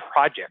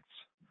projects.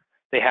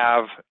 They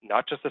have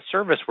not just the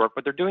service work,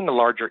 but they're doing the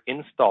larger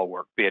install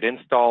work, be it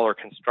install or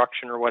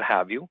construction or what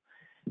have you.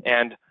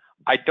 And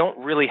I don't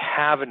really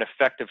have an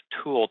effective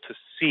tool to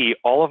see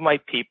all of my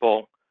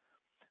people,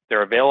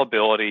 their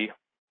availability,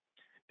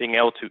 being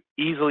able to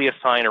easily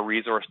assign a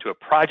resource to a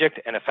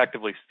project and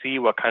effectively see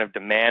what kind of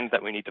demand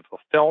that we need to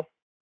fulfill.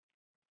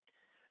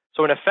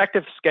 So an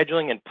effective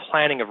scheduling and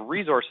planning of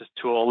resources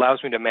tool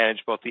allows me to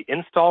manage both the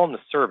install and the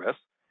service.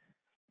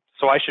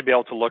 So I should be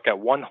able to look at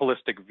one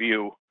holistic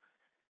view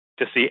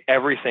to see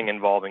everything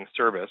involving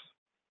service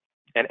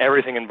and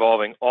everything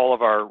involving all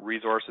of our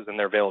resources and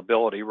their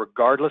availability,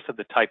 regardless of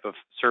the type of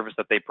service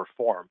that they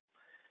perform.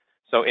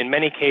 So in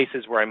many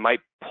cases where I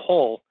might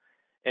pull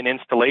an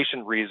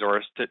installation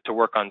resource to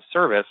work on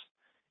service,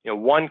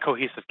 one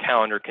cohesive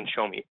calendar can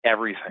show me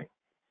everything.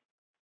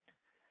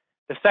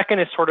 The second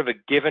is sort of a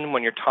given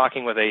when you're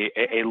talking with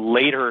a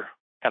later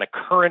kind of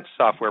current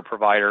software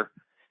provider,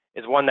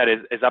 is one that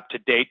is up to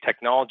date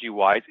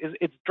technology-wise.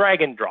 It's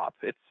drag and drop.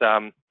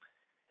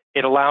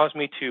 It allows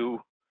me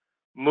to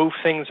move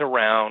things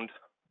around,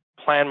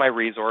 plan my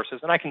resources,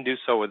 and I can do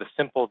so with a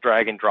simple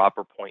drag and drop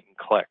or point and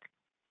click.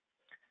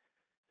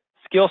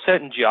 Skill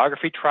set and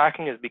geography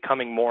tracking is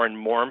becoming more and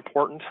more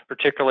important,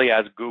 particularly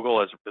as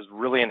Google has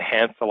really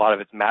enhanced a lot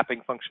of its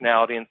mapping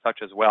functionality and such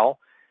as well.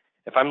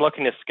 If I'm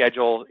looking to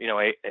schedule,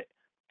 a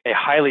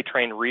highly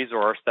trained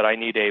resource that I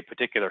need a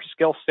particular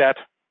skill set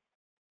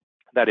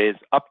that is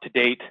up to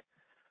date,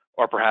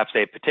 or perhaps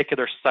a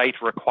particular site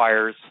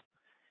requires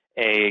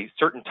a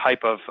certain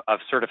type of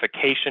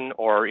certification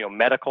or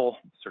medical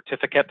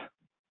certificate,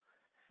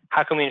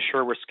 how can we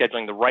ensure we're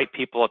scheduling the right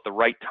people at the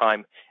right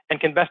time and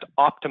can best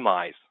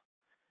optimize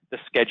the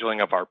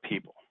scheduling of our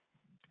people?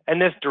 And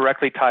this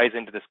directly ties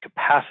into this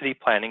capacity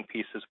planning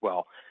piece as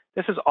well.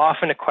 This is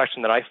often a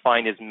question that I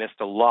find is missed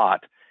a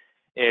lot.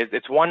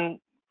 It's one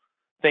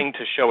thing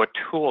to show a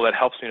tool that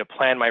helps me to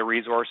plan my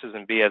resources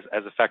and be as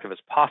effective as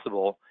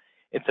possible.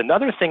 It's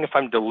another thing if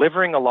I'm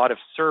delivering a lot of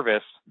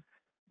service,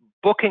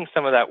 booking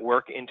some of that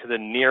work into the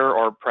near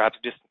or perhaps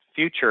distant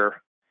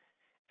future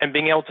and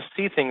being able to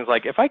see things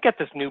like, if I get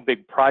this new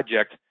big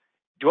project,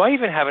 do I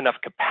even have enough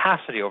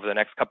capacity over the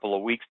next couple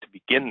of weeks to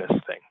begin this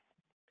thing?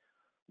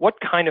 What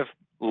kind of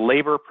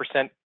labor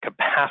percent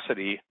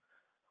capacity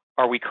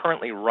are we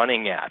currently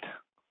running at?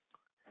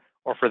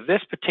 Or for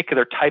this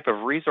particular type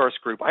of resource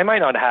group, I might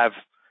not have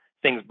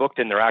things booked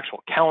in their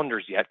actual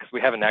calendars yet because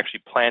we haven't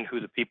actually planned who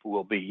the people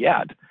will be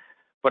yet.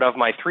 But of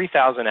my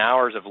 3,000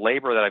 hours of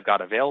labor that I've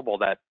got available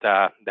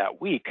that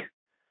week,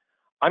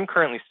 I'm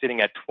currently sitting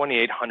at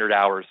 2,800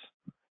 hours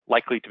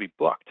likely to be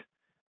booked.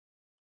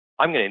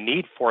 I'm going to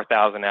need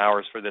 4,000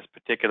 hours for this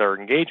particular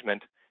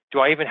engagement. Do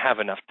I even have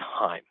enough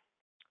time?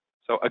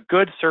 So a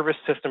good service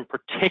system,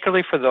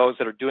 particularly for those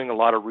that are doing a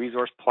lot of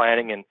resource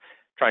planning and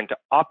trying to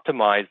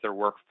optimize their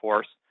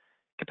workforce,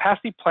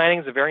 capacity planning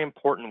is a very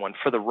important one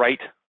for the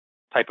right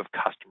type of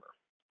customer.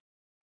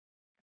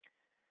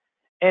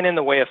 And in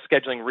the way of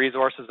scheduling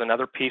resources,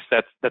 another piece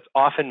that's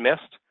often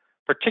missed,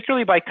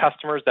 particularly by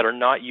customers that are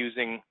not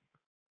using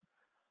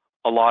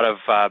a lot of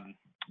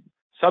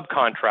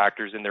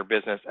subcontractors in their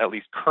business, at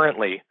least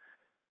currently.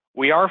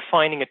 We are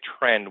finding a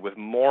trend with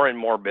more and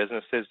more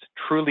businesses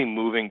truly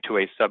moving to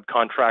a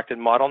subcontracted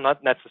model,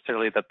 not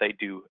necessarily that they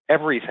do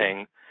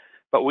everything,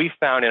 but we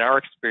found in our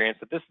experience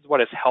that this is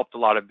what has helped a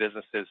lot of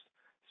businesses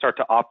start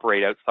to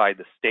operate outside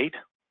the state,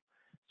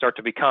 start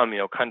to become,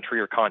 country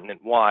or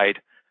continent-wide,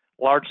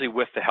 largely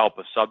with the help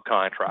of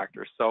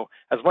subcontractors. So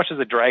as much as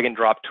the drag and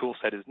drop tool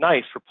set is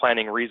nice for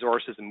planning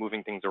resources and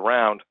moving things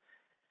around,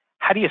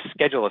 how do you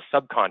schedule a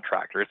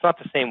subcontractor? It's not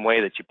the same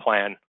way that you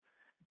plan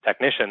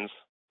technicians.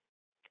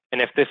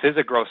 And if this is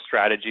a growth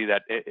strategy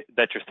that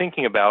you're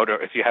thinking about,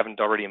 or if you haven't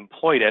already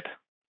employed it,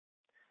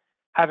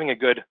 having a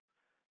good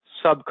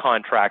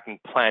subcontracting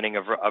planning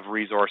of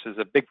resources is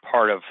a big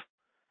part of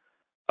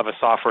a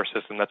software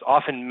system that's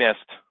often missed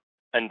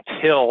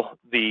until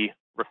the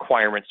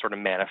requirements sort of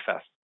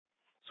manifest.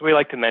 So we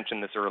like to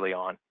mention this early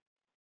on.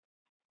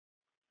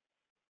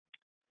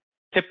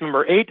 Tip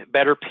number 8,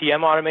 better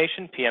PM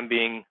automation, PM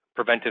being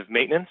preventive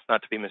maintenance,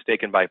 not to be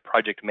mistaken by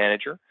project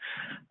manager.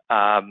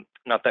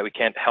 Not that we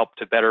can't help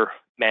to better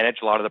manage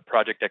a lot of the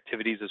project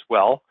activities as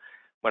well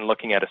when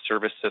looking at a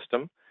service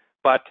system.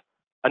 But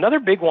another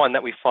big one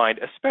that we find,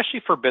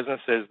 especially for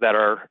businesses that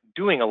are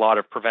doing a lot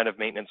of preventive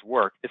maintenance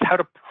work, is how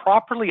to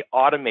properly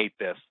automate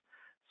this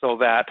so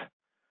that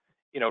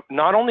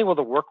not only will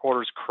the work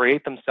orders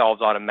create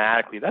themselves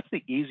automatically, that's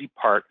the easy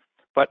part,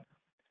 but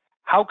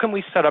how can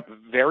we set up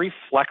very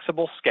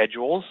flexible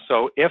schedules?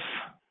 So if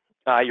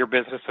your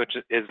business, which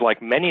is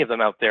like many of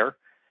them out there,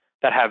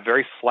 that have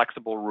very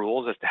flexible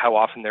rules as to how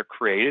often they're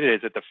created.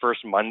 Is it the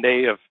first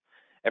Monday of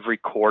every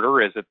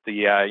quarter? Is it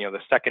the the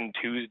second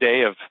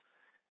Tuesday of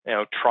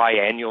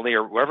triannually,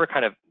 or whatever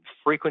kind of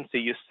frequency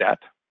you set?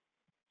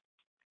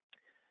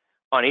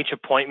 On each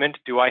appointment,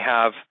 do I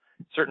have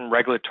certain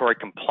regulatory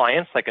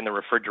compliance, like in the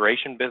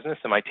refrigeration business?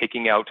 Am I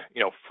taking out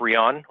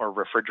Freon or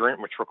refrigerant,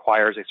 which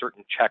requires a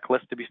certain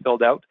checklist to be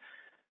filled out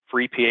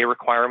for EPA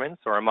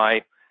requirements? Or am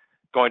I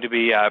going to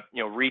be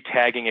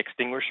re-tagging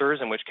extinguishers,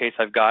 in which case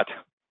I've got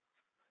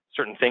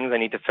certain things I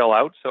need to fill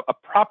out? So a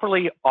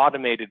properly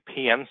automated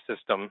PM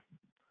system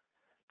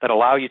that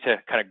allow you to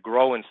kind of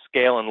grow and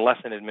scale and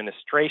lessen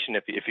administration,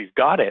 if you've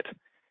got it,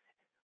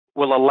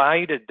 will allow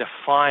you to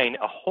define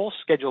a whole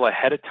schedule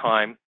ahead of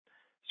time,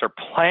 start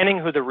planning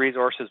who the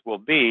resources will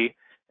be,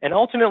 and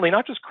ultimately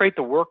not just create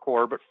the work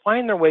order, but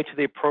find their way to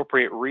the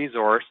appropriate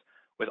resource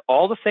with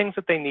all the things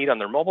that they need on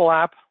their mobile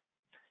app,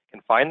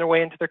 can find their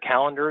way into their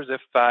calendars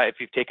if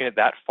you've taken it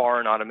that far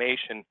in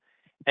automation,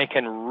 and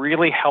can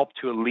really help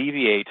to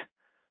alleviate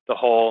the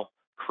whole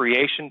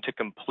creation to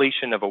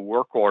completion of a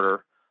work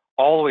order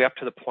all the way up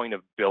to the point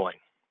of billing.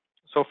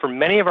 So for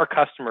many of our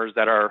customers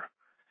that are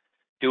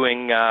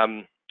doing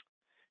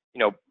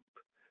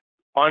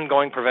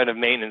ongoing preventive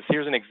maintenance,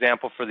 here's an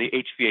example for the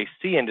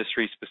HVAC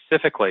industry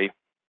specifically.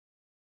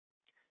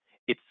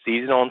 It's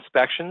seasonal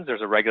inspections.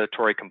 There's a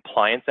regulatory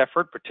compliance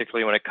effort,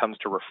 particularly when it comes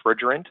to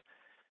refrigerant.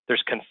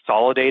 There's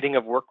consolidating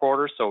of work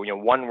orders, so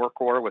one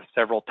work order with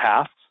several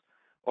tasks,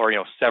 or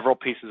several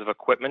pieces of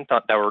equipment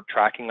that we're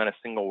tracking on a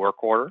single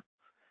work order.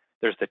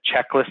 There's the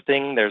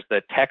checklisting. There's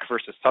the tech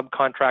versus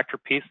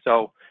subcontractor piece.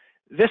 So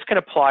this can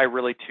apply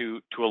really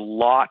to a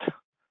lot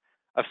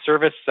of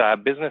service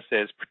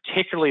businesses,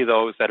 particularly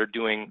those that are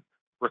doing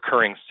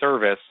recurring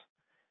service.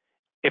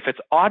 If it's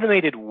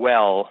automated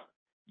well,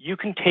 you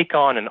can take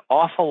on an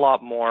awful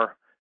lot more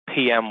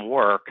PM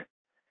work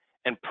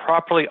and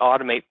properly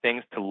automate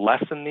things to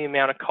lessen the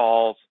amount of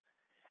calls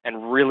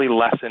and really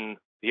lessen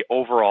the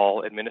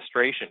overall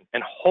administration,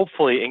 and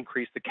hopefully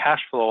increase the cash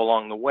flow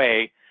along the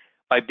way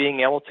by being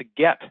able to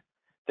get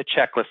the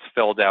checklist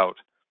filled out,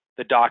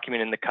 the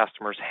document in the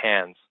customer's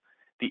hands,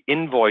 the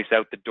invoice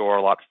out the door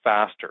a lot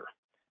faster,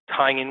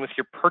 tying in with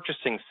your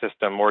purchasing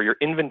system or your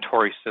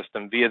inventory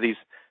system via these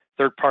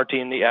third-party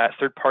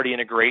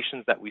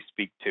integrations that we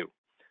speak to.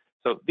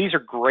 So these are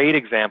great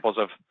examples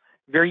of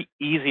very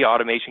easy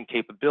automation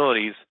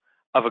capabilities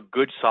of a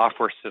good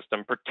software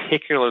system,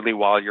 particularly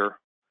while you're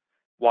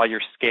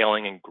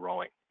scaling and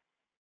growing.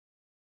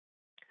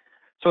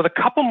 So with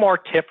a couple more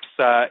tips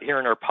here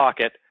in our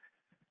pocket,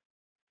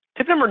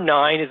 tip number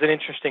 9 is an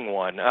interesting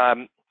one.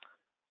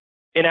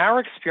 In our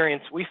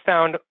experience, we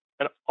found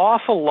an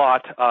awful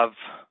lot of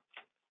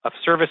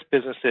service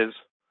businesses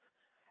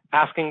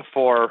asking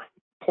for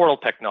portal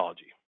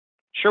technology.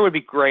 Sure would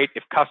be great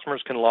if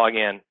customers can log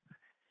in.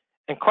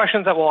 And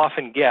questions that we'll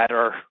often get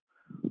are,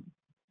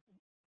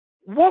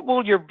 what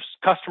will your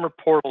customer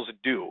portals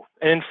do?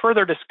 And in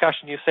further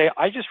discussion, you say,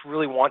 I just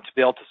really want to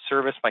be able to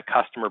service my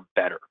customer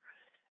better.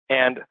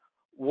 And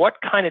what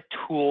kind of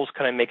tools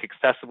can I make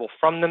accessible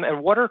from them?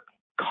 And what are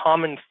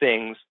common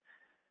things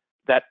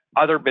that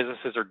other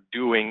businesses are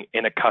doing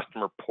in a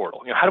customer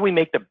portal? How do we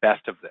make the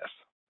best of this?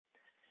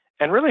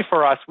 And really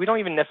for us, we don't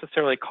even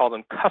necessarily call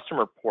them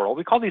customer portal.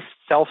 We call these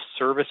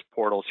self-service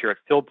portals here at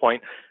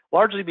Fieldpoint,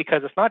 largely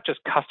because it's not just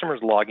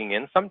customers logging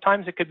in.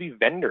 Sometimes it could be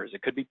vendors,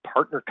 it could be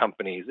partner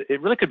companies.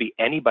 It really could be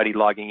anybody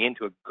logging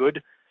into a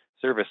good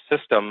service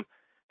system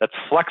that's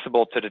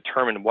flexible to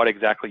determine what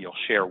exactly you'll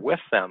share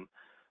with them.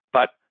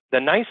 But the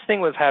nice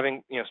thing with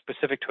having,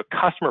 specific to a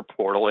customer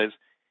portal is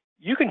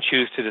you can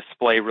choose to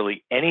display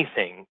really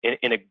anything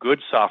in a good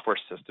software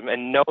system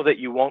and know that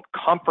you won't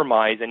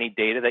compromise any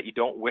data that you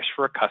don't wish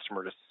for a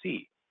customer to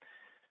see.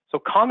 So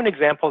common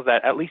examples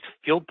that at least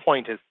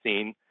Fieldpoint has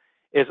seen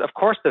is, of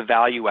course, the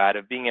value add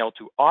of being able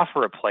to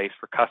offer a place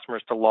for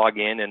customers to log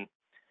in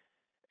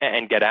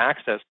and get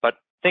access, but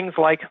things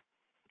like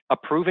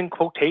approving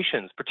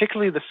quotations,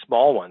 particularly the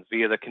small ones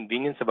via the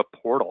convenience of a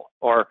portal,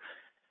 or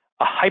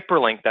a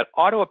hyperlink that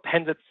auto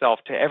appends itself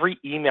to every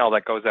email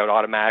that goes out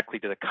automatically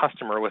to the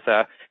customer with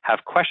a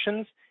have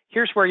questions,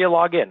 here's where you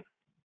log in.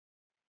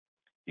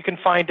 You can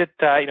find it,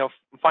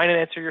 find an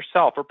answer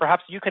yourself, or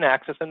perhaps you can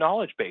access a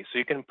knowledge base, so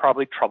you can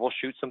probably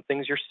troubleshoot some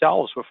things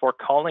yourselves before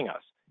calling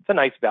us. It's a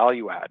nice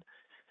value add.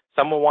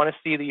 Some will want to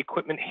see the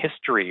equipment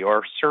history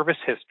or service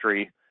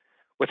history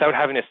without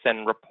having to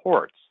send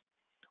reports,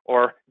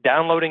 or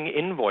downloading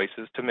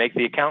invoices to make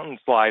the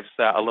accountant's lives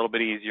a little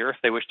bit easier if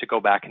they wish to go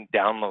back and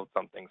download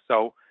something.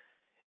 So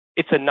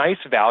it's a nice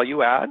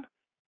value add,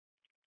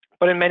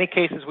 but in many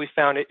cases we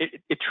found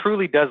it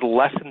truly does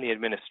lessen the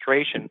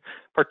administration,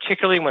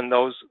 particularly when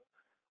those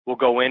will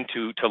go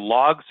into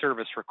log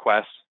service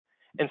requests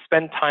and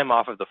spend time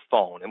off of the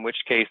phone, in which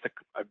case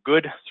a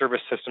good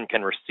service system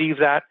can receive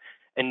that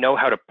and know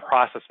how to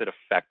process it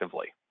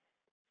effectively.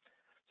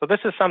 So this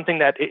is something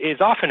that is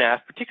often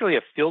asked, particularly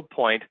at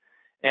Fieldpoint,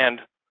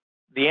 and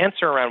the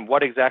answer around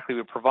what exactly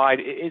we provide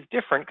is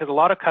different because a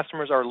lot of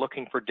customers are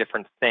looking for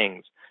different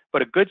things.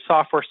 But a good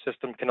software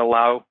system can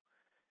allow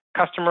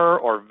customer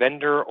or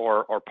vendor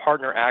or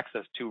partner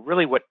access to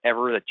really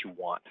whatever that you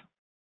want.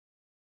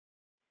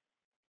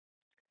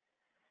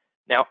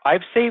 Now,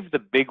 I've saved the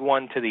big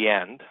one to the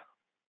end.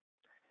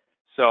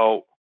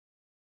 So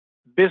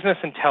business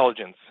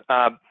intelligence.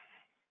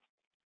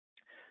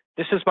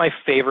 This is my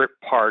favorite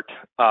part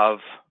of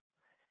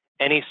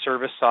any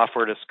service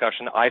software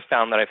discussion I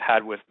found that I've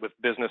had with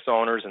business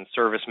owners and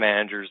service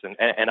managers and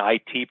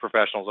IT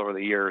professionals over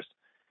the years.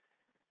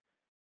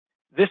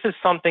 This is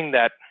something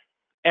that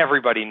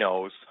everybody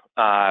knows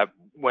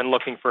when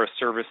looking for a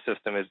service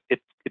system.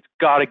 It's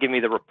got to give me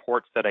the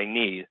reports that I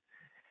need.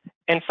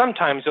 And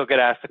sometimes you'll get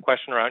asked the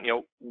question around,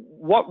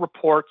 what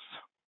reports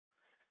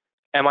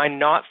am I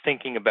not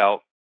thinking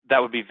about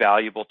that would be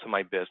valuable to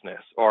my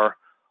business? Or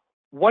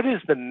what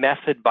is the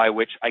method by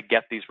which I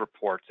get these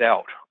reports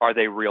out? Are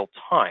they real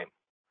time?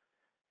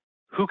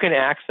 Who can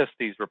access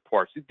these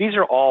reports? These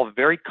are all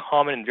very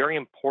common and very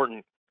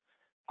important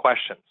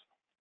questions.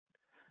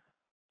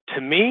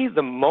 To me,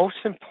 the most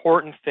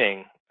important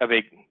thing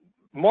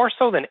more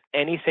so than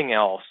anything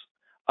else,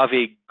 of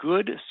a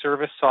good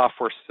service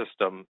software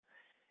system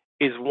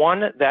is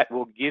one that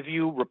will give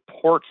you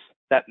reports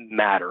that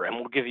matter and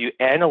will give you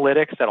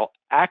analytics that'll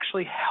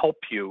actually help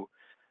you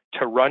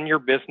to run your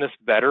business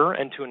better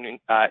and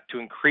to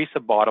increase the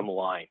bottom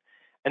line.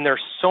 And there are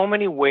so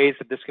many ways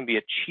that this can be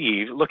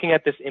achieved. Looking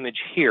at this image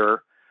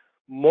here,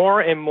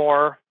 more and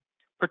more,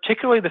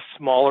 particularly the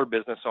smaller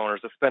business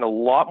owners that spend a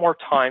lot more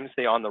time,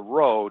 say, on the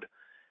road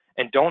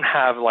and don't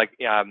have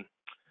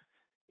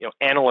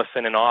analysts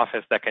in an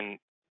office that can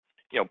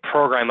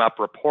program up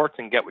reports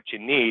and get what you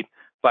need,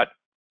 but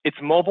it's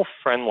mobile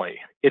friendly.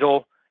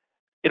 It'll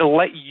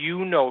let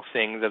you know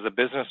things as a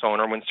business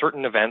owner when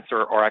certain events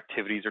or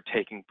activities are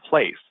taking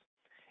place.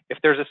 If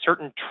there's a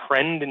certain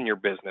trend in your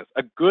business,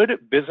 a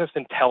good business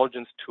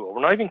intelligence tool,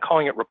 we're not even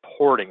calling it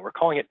reporting, we're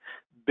calling it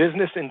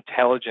business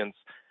intelligence.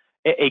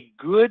 A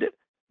good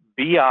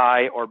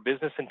BI or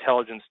business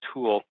intelligence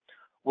tool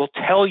will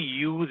tell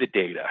you the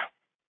data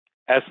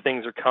as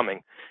things are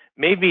coming.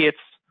 Maybe it's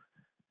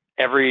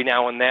every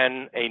now and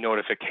then a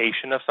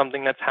notification of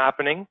something that's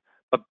happening,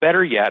 but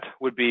better yet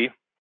would be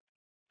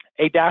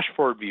a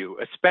dashboard view,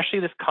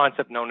 especially this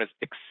concept known as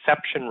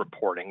exception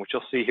reporting, which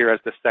you'll see here as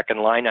the second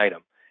line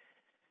item.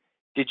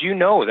 Did you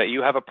know that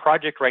you have a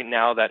project right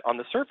now that on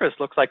the surface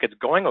looks like it's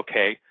going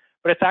okay,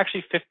 but it's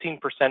actually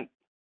 15%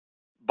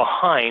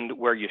 behind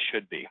where you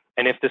should be?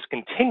 And if this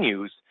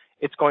continues,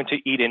 it's going to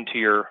eat into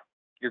your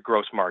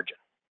gross margin.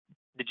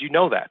 Did you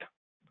know that?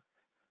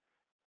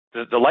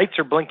 The lights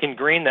are blinking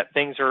green that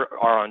things are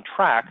on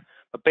track,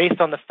 but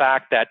based on the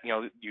fact that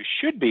you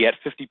should be at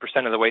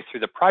 50% of the way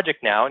through the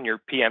project now and your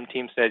PM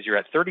team says you're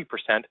at 30%,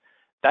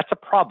 that's a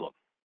problem.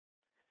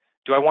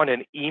 Do I want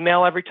an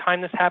email every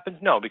time this happens?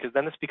 No, because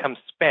then this becomes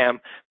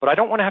spam, but I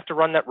don't want to have to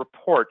run that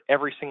report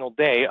every single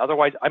day,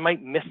 otherwise I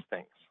might miss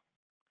things.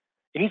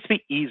 It needs to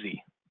be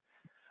easy.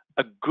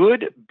 A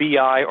good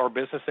BI or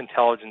business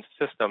intelligence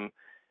system,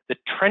 the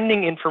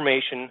trending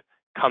information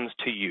comes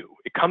to you.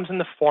 It comes in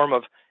the form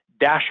of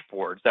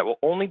dashboards that will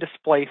only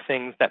display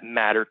things that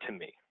matter to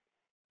me.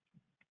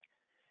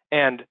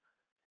 And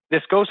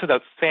this goes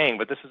without saying,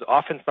 but this is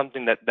often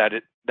something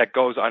that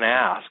goes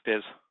unasked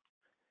is,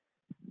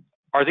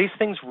 are these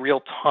things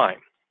real time?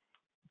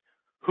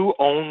 Who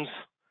owns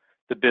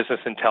the business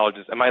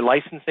intelligence? Am I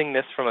licensing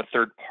this from a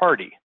third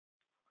party?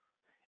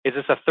 Is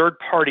this a third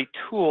party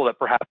tool that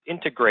perhaps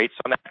integrates,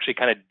 so I'm actually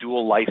kind of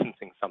dual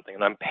licensing something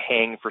and I'm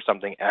paying for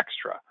something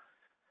extra?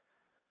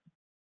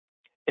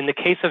 In the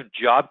case of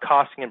job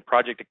costing and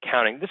project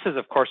accounting, this is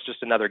of course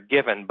just another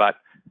given, but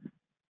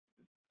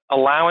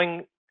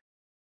allowing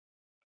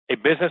a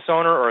business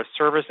owner or a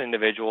service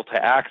individual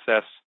to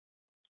access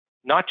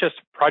not just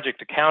project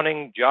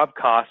accounting, job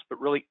costs, but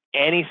really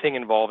anything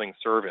involving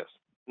service,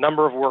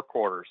 number of work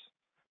orders,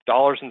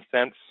 dollars and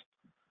cents.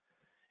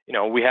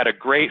 We had a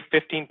great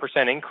 15%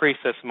 increase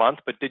this month,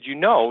 but did you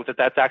know that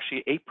that's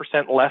actually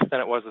 8% less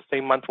than it was the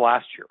same month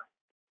last year?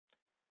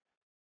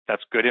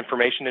 That's good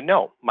information to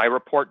know. My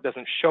report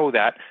doesn't show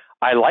that.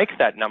 I like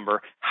that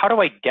number. How do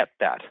I get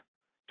that?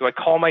 Do I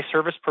call my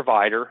service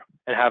provider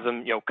and have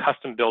them,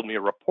 custom build me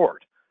a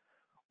report?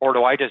 Or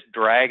do I just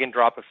drag and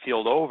drop a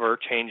field over,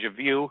 change a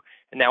view,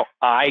 and now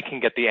I can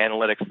get the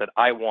analytics that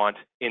I want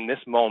in this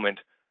moment,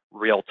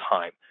 real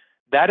time?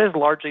 That is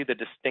largely the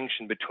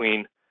distinction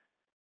between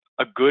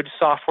a good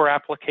software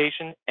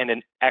application and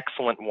an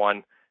excellent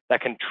one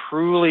that can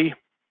truly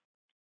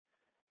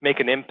make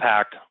an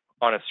impact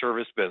on a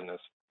service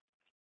business.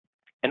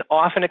 And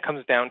often it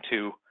comes down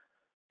to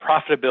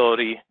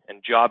profitability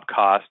and job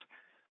cost,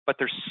 but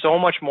there's so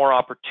much more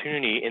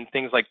opportunity in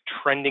things like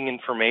trending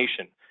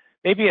information.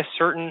 Maybe a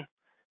certain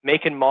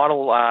make and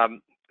model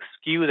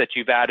SKU that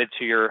you've added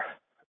to your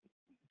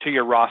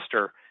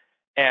roster,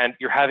 and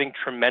you're having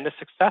tremendous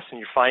success, and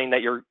you're finding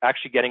that you're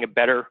actually getting a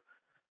better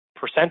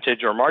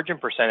percentage or margin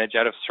percentage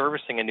out of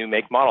servicing a new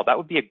make model. That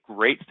would be a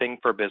great thing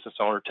for a business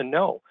owner to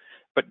know,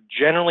 but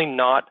generally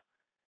not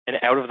an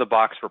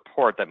out-of-the-box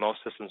report that most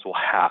systems will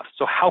have.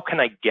 So how can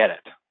I get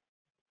it?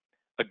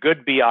 A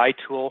good BI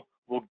tool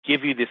will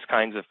give you these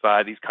kinds of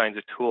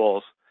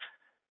tools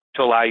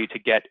to allow you to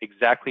get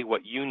exactly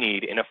what you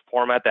need in a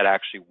format that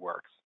actually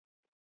works.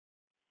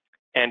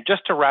 And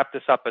just to wrap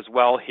this up as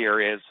well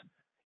here is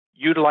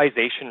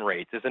utilization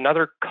rates is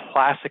another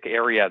classic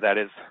area that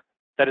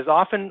is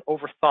often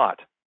overthought,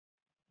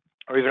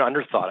 or even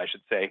underthought, I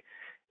should say,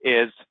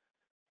 is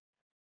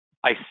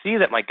I see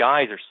that my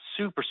guys are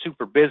super,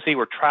 super busy.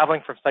 We're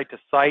traveling from site to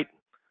site.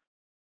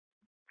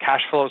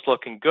 Cash flow is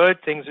looking good.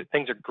 Things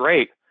are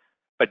great.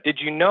 But did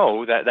you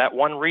know that that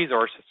one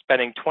resource is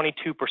spending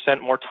 22%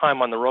 more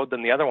time on the road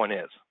than the other one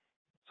is?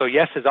 So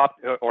yes, his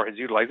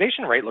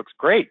utilization rate looks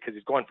great because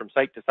he's going from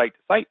site to site to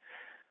site.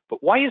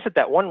 But why is it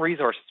that one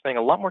resource is spending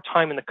a lot more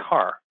time in the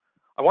car?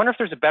 I wonder if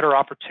there's a better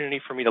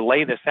opportunity for me to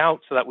lay this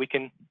out so that we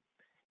can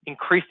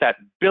increase that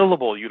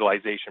billable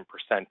utilization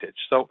percentage.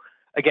 So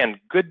again,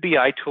 good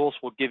BI tools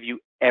will give you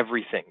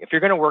everything. If you're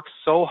going to work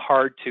so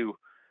hard to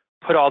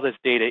put all this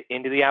data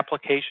into the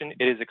application,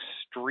 it is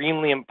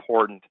extremely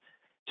important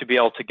to be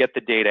able to get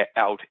the data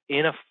out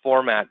in a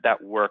format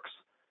that works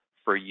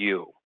for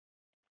you.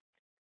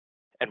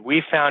 And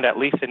we found, at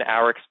least in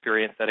our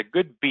experience, that a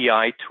good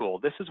BI tool,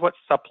 this is what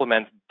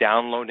supplements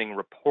downloading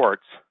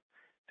reports.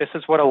 This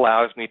is what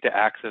allows me to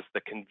access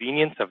the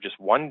convenience of just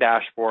one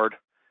dashboard.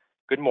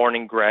 Good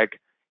morning, Greg.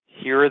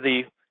 Here are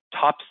the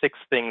top 6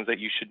 things that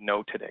you should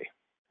know today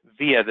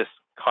via this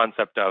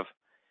concept of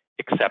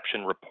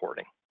exception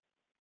reporting.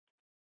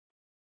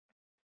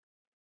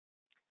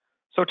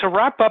 So to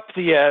wrap up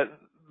the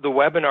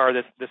webinar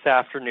this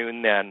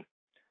afternoon then,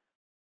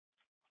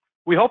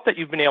 we hope that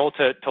you've been able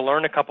to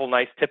learn a couple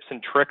nice tips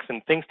and tricks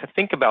and things to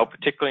think about,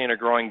 particularly in a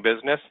growing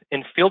business.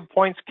 In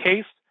Fieldpoint's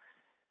case,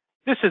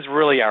 this is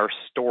really our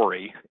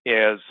story,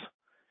 is,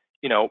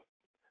 you know,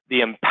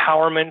 the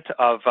empowerment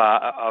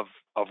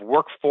of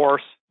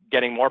workforce,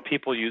 getting more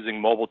people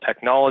using mobile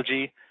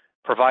technology,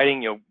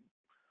 providing, you know,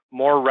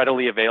 more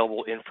readily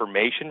available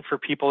information for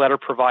people that are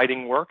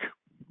providing work,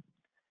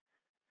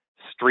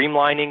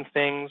 streamlining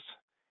things,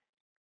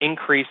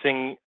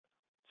 increasing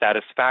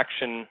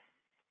satisfaction,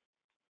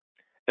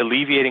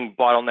 alleviating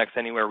bottlenecks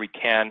anywhere we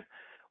can.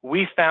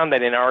 We found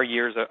that in our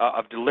years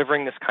of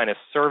delivering this kind of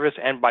service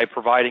and by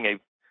providing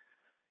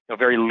a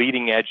very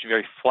leading edge,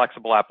 very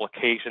flexible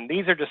application,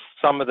 these are just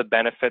some of the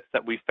benefits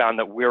that we found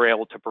that we're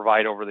able to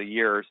provide over the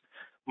years.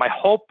 My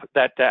hope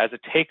that as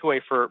a takeaway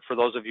for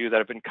those of you that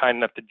have been kind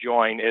enough to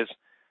join is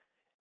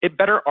it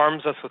better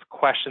arms us with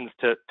questions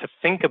to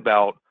think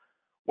about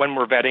when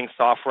we're vetting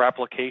software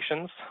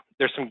applications.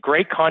 There's some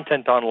great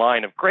content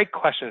online of great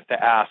questions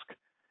to ask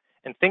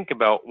and think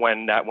about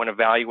when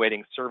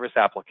evaluating service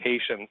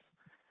applications.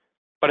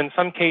 But in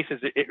some cases,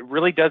 it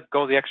really does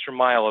go the extra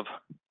mile of,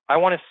 I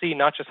want to see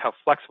not just how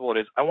flexible it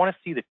is, I want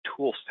to see the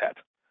tool set.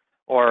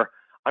 Or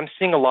I'm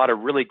seeing a lot of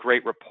really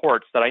great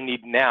reports that I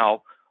need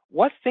now.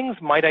 What things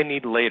might I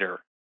need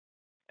later?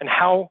 And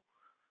how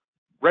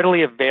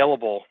readily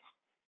available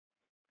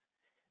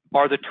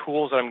are the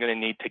tools that I'm going to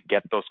need to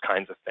get those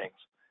kinds of things?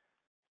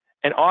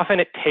 And often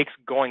it takes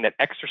going that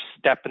extra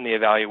step in the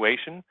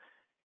evaluation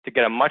to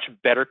get a much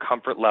better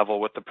comfort level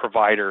with the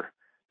provider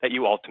that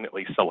you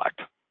ultimately select.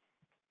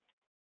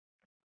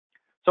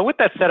 So with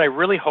that said, I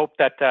really hope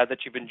that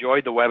you've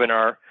enjoyed the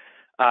webinar.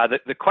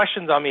 The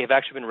questions on me have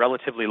actually been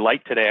relatively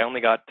light today. I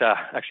only got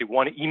actually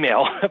one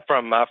email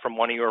from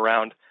one of you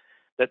around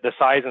the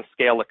size and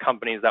scale of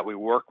companies that we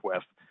work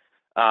with.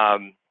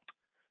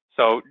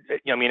 So, you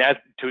know, I mean,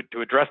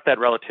 to address that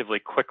relatively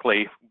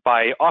quickly,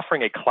 by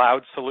offering a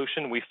cloud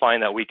solution, we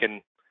find that we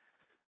can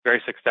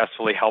very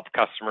successfully help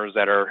customers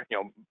that are, you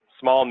know,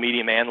 small,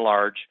 medium, and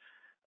large.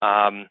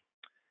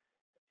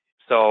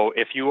 So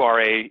if you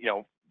are a, you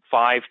know,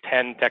 5,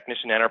 10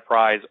 technician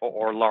enterprise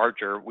or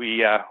larger,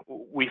 we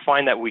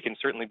find that we can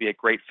certainly be a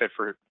great fit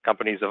for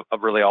companies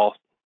of really all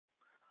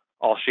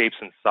shapes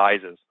and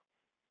sizes.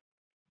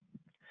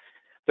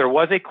 There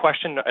was a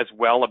question as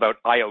well about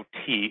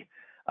IoT,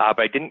 but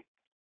I didn't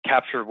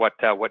capture what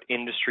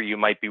industry you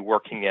might be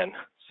working in.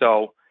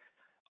 So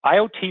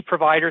IoT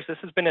providers, this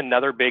has been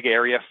another big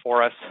area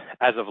for us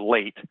as of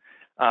late.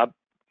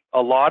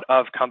 A lot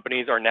of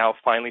companies are now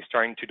finally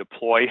starting to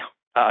deploy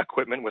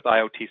equipment with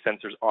IoT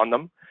sensors on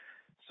them.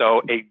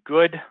 So a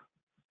good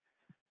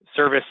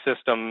service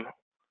system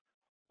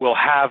will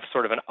have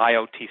sort of an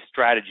IoT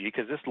strategy,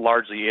 because this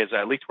largely is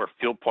at least where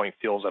Fieldpoint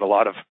feels that a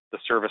lot of the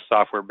service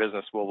software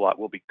business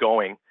will be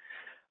going.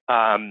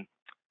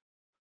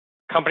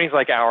 Companies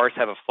like ours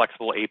have a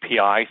flexible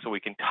API, so we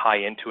can tie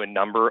into a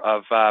number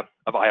of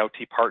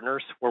IoT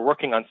partners. We're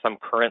working on some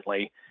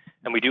currently,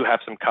 and we do have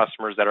some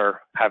customers that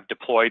have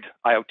deployed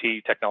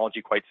IoT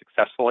technology quite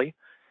successfully.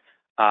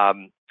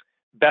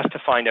 Best to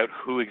find out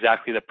who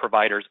exactly the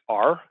providers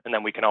are, and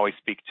then we can always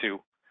speak to,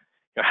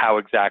 you know, how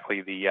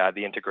exactly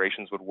the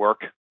integrations would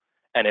work,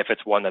 and if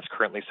it's one that's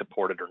currently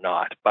supported or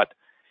not. But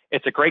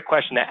it's a great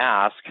question to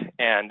ask,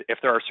 and if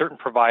there are certain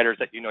providers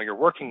that you know you're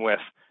working with,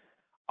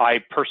 I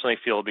personally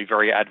feel it'd be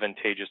very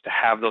advantageous to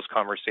have those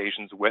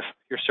conversations with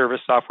your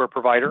service software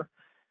provider.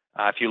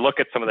 If you look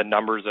at some of the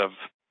numbers of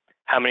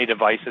how many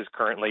devices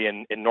currently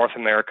in North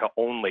America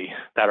only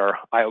that are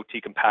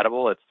IoT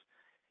compatible.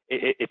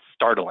 It's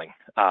startling.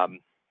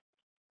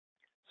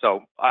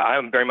 So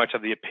I'm very much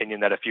of the opinion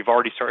that if you've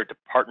already started to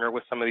partner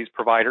with some of these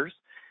providers,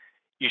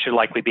 you should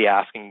likely be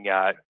asking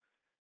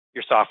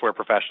your software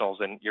professionals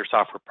and your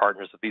software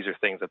partners if these are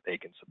things that they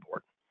can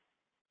support.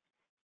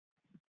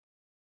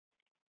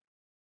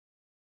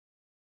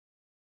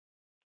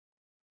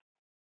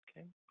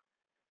 Okay.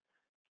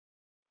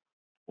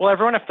 Well,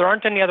 everyone, if there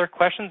aren't any other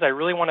questions, I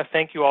really want to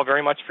thank you all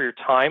very much for your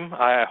time.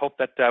 I hope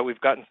that we've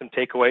gotten some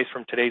takeaways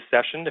from today's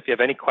session. If you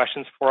have any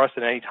questions for us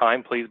at any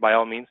time, please, by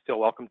all means, feel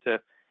welcome to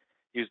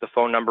use the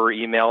phone number or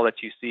email that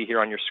you see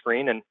here on your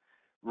screen. And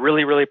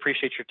really, really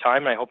appreciate your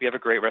time. And I hope you have a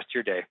great rest of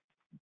your day.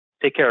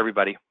 Take care,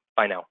 everybody.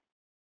 Bye now.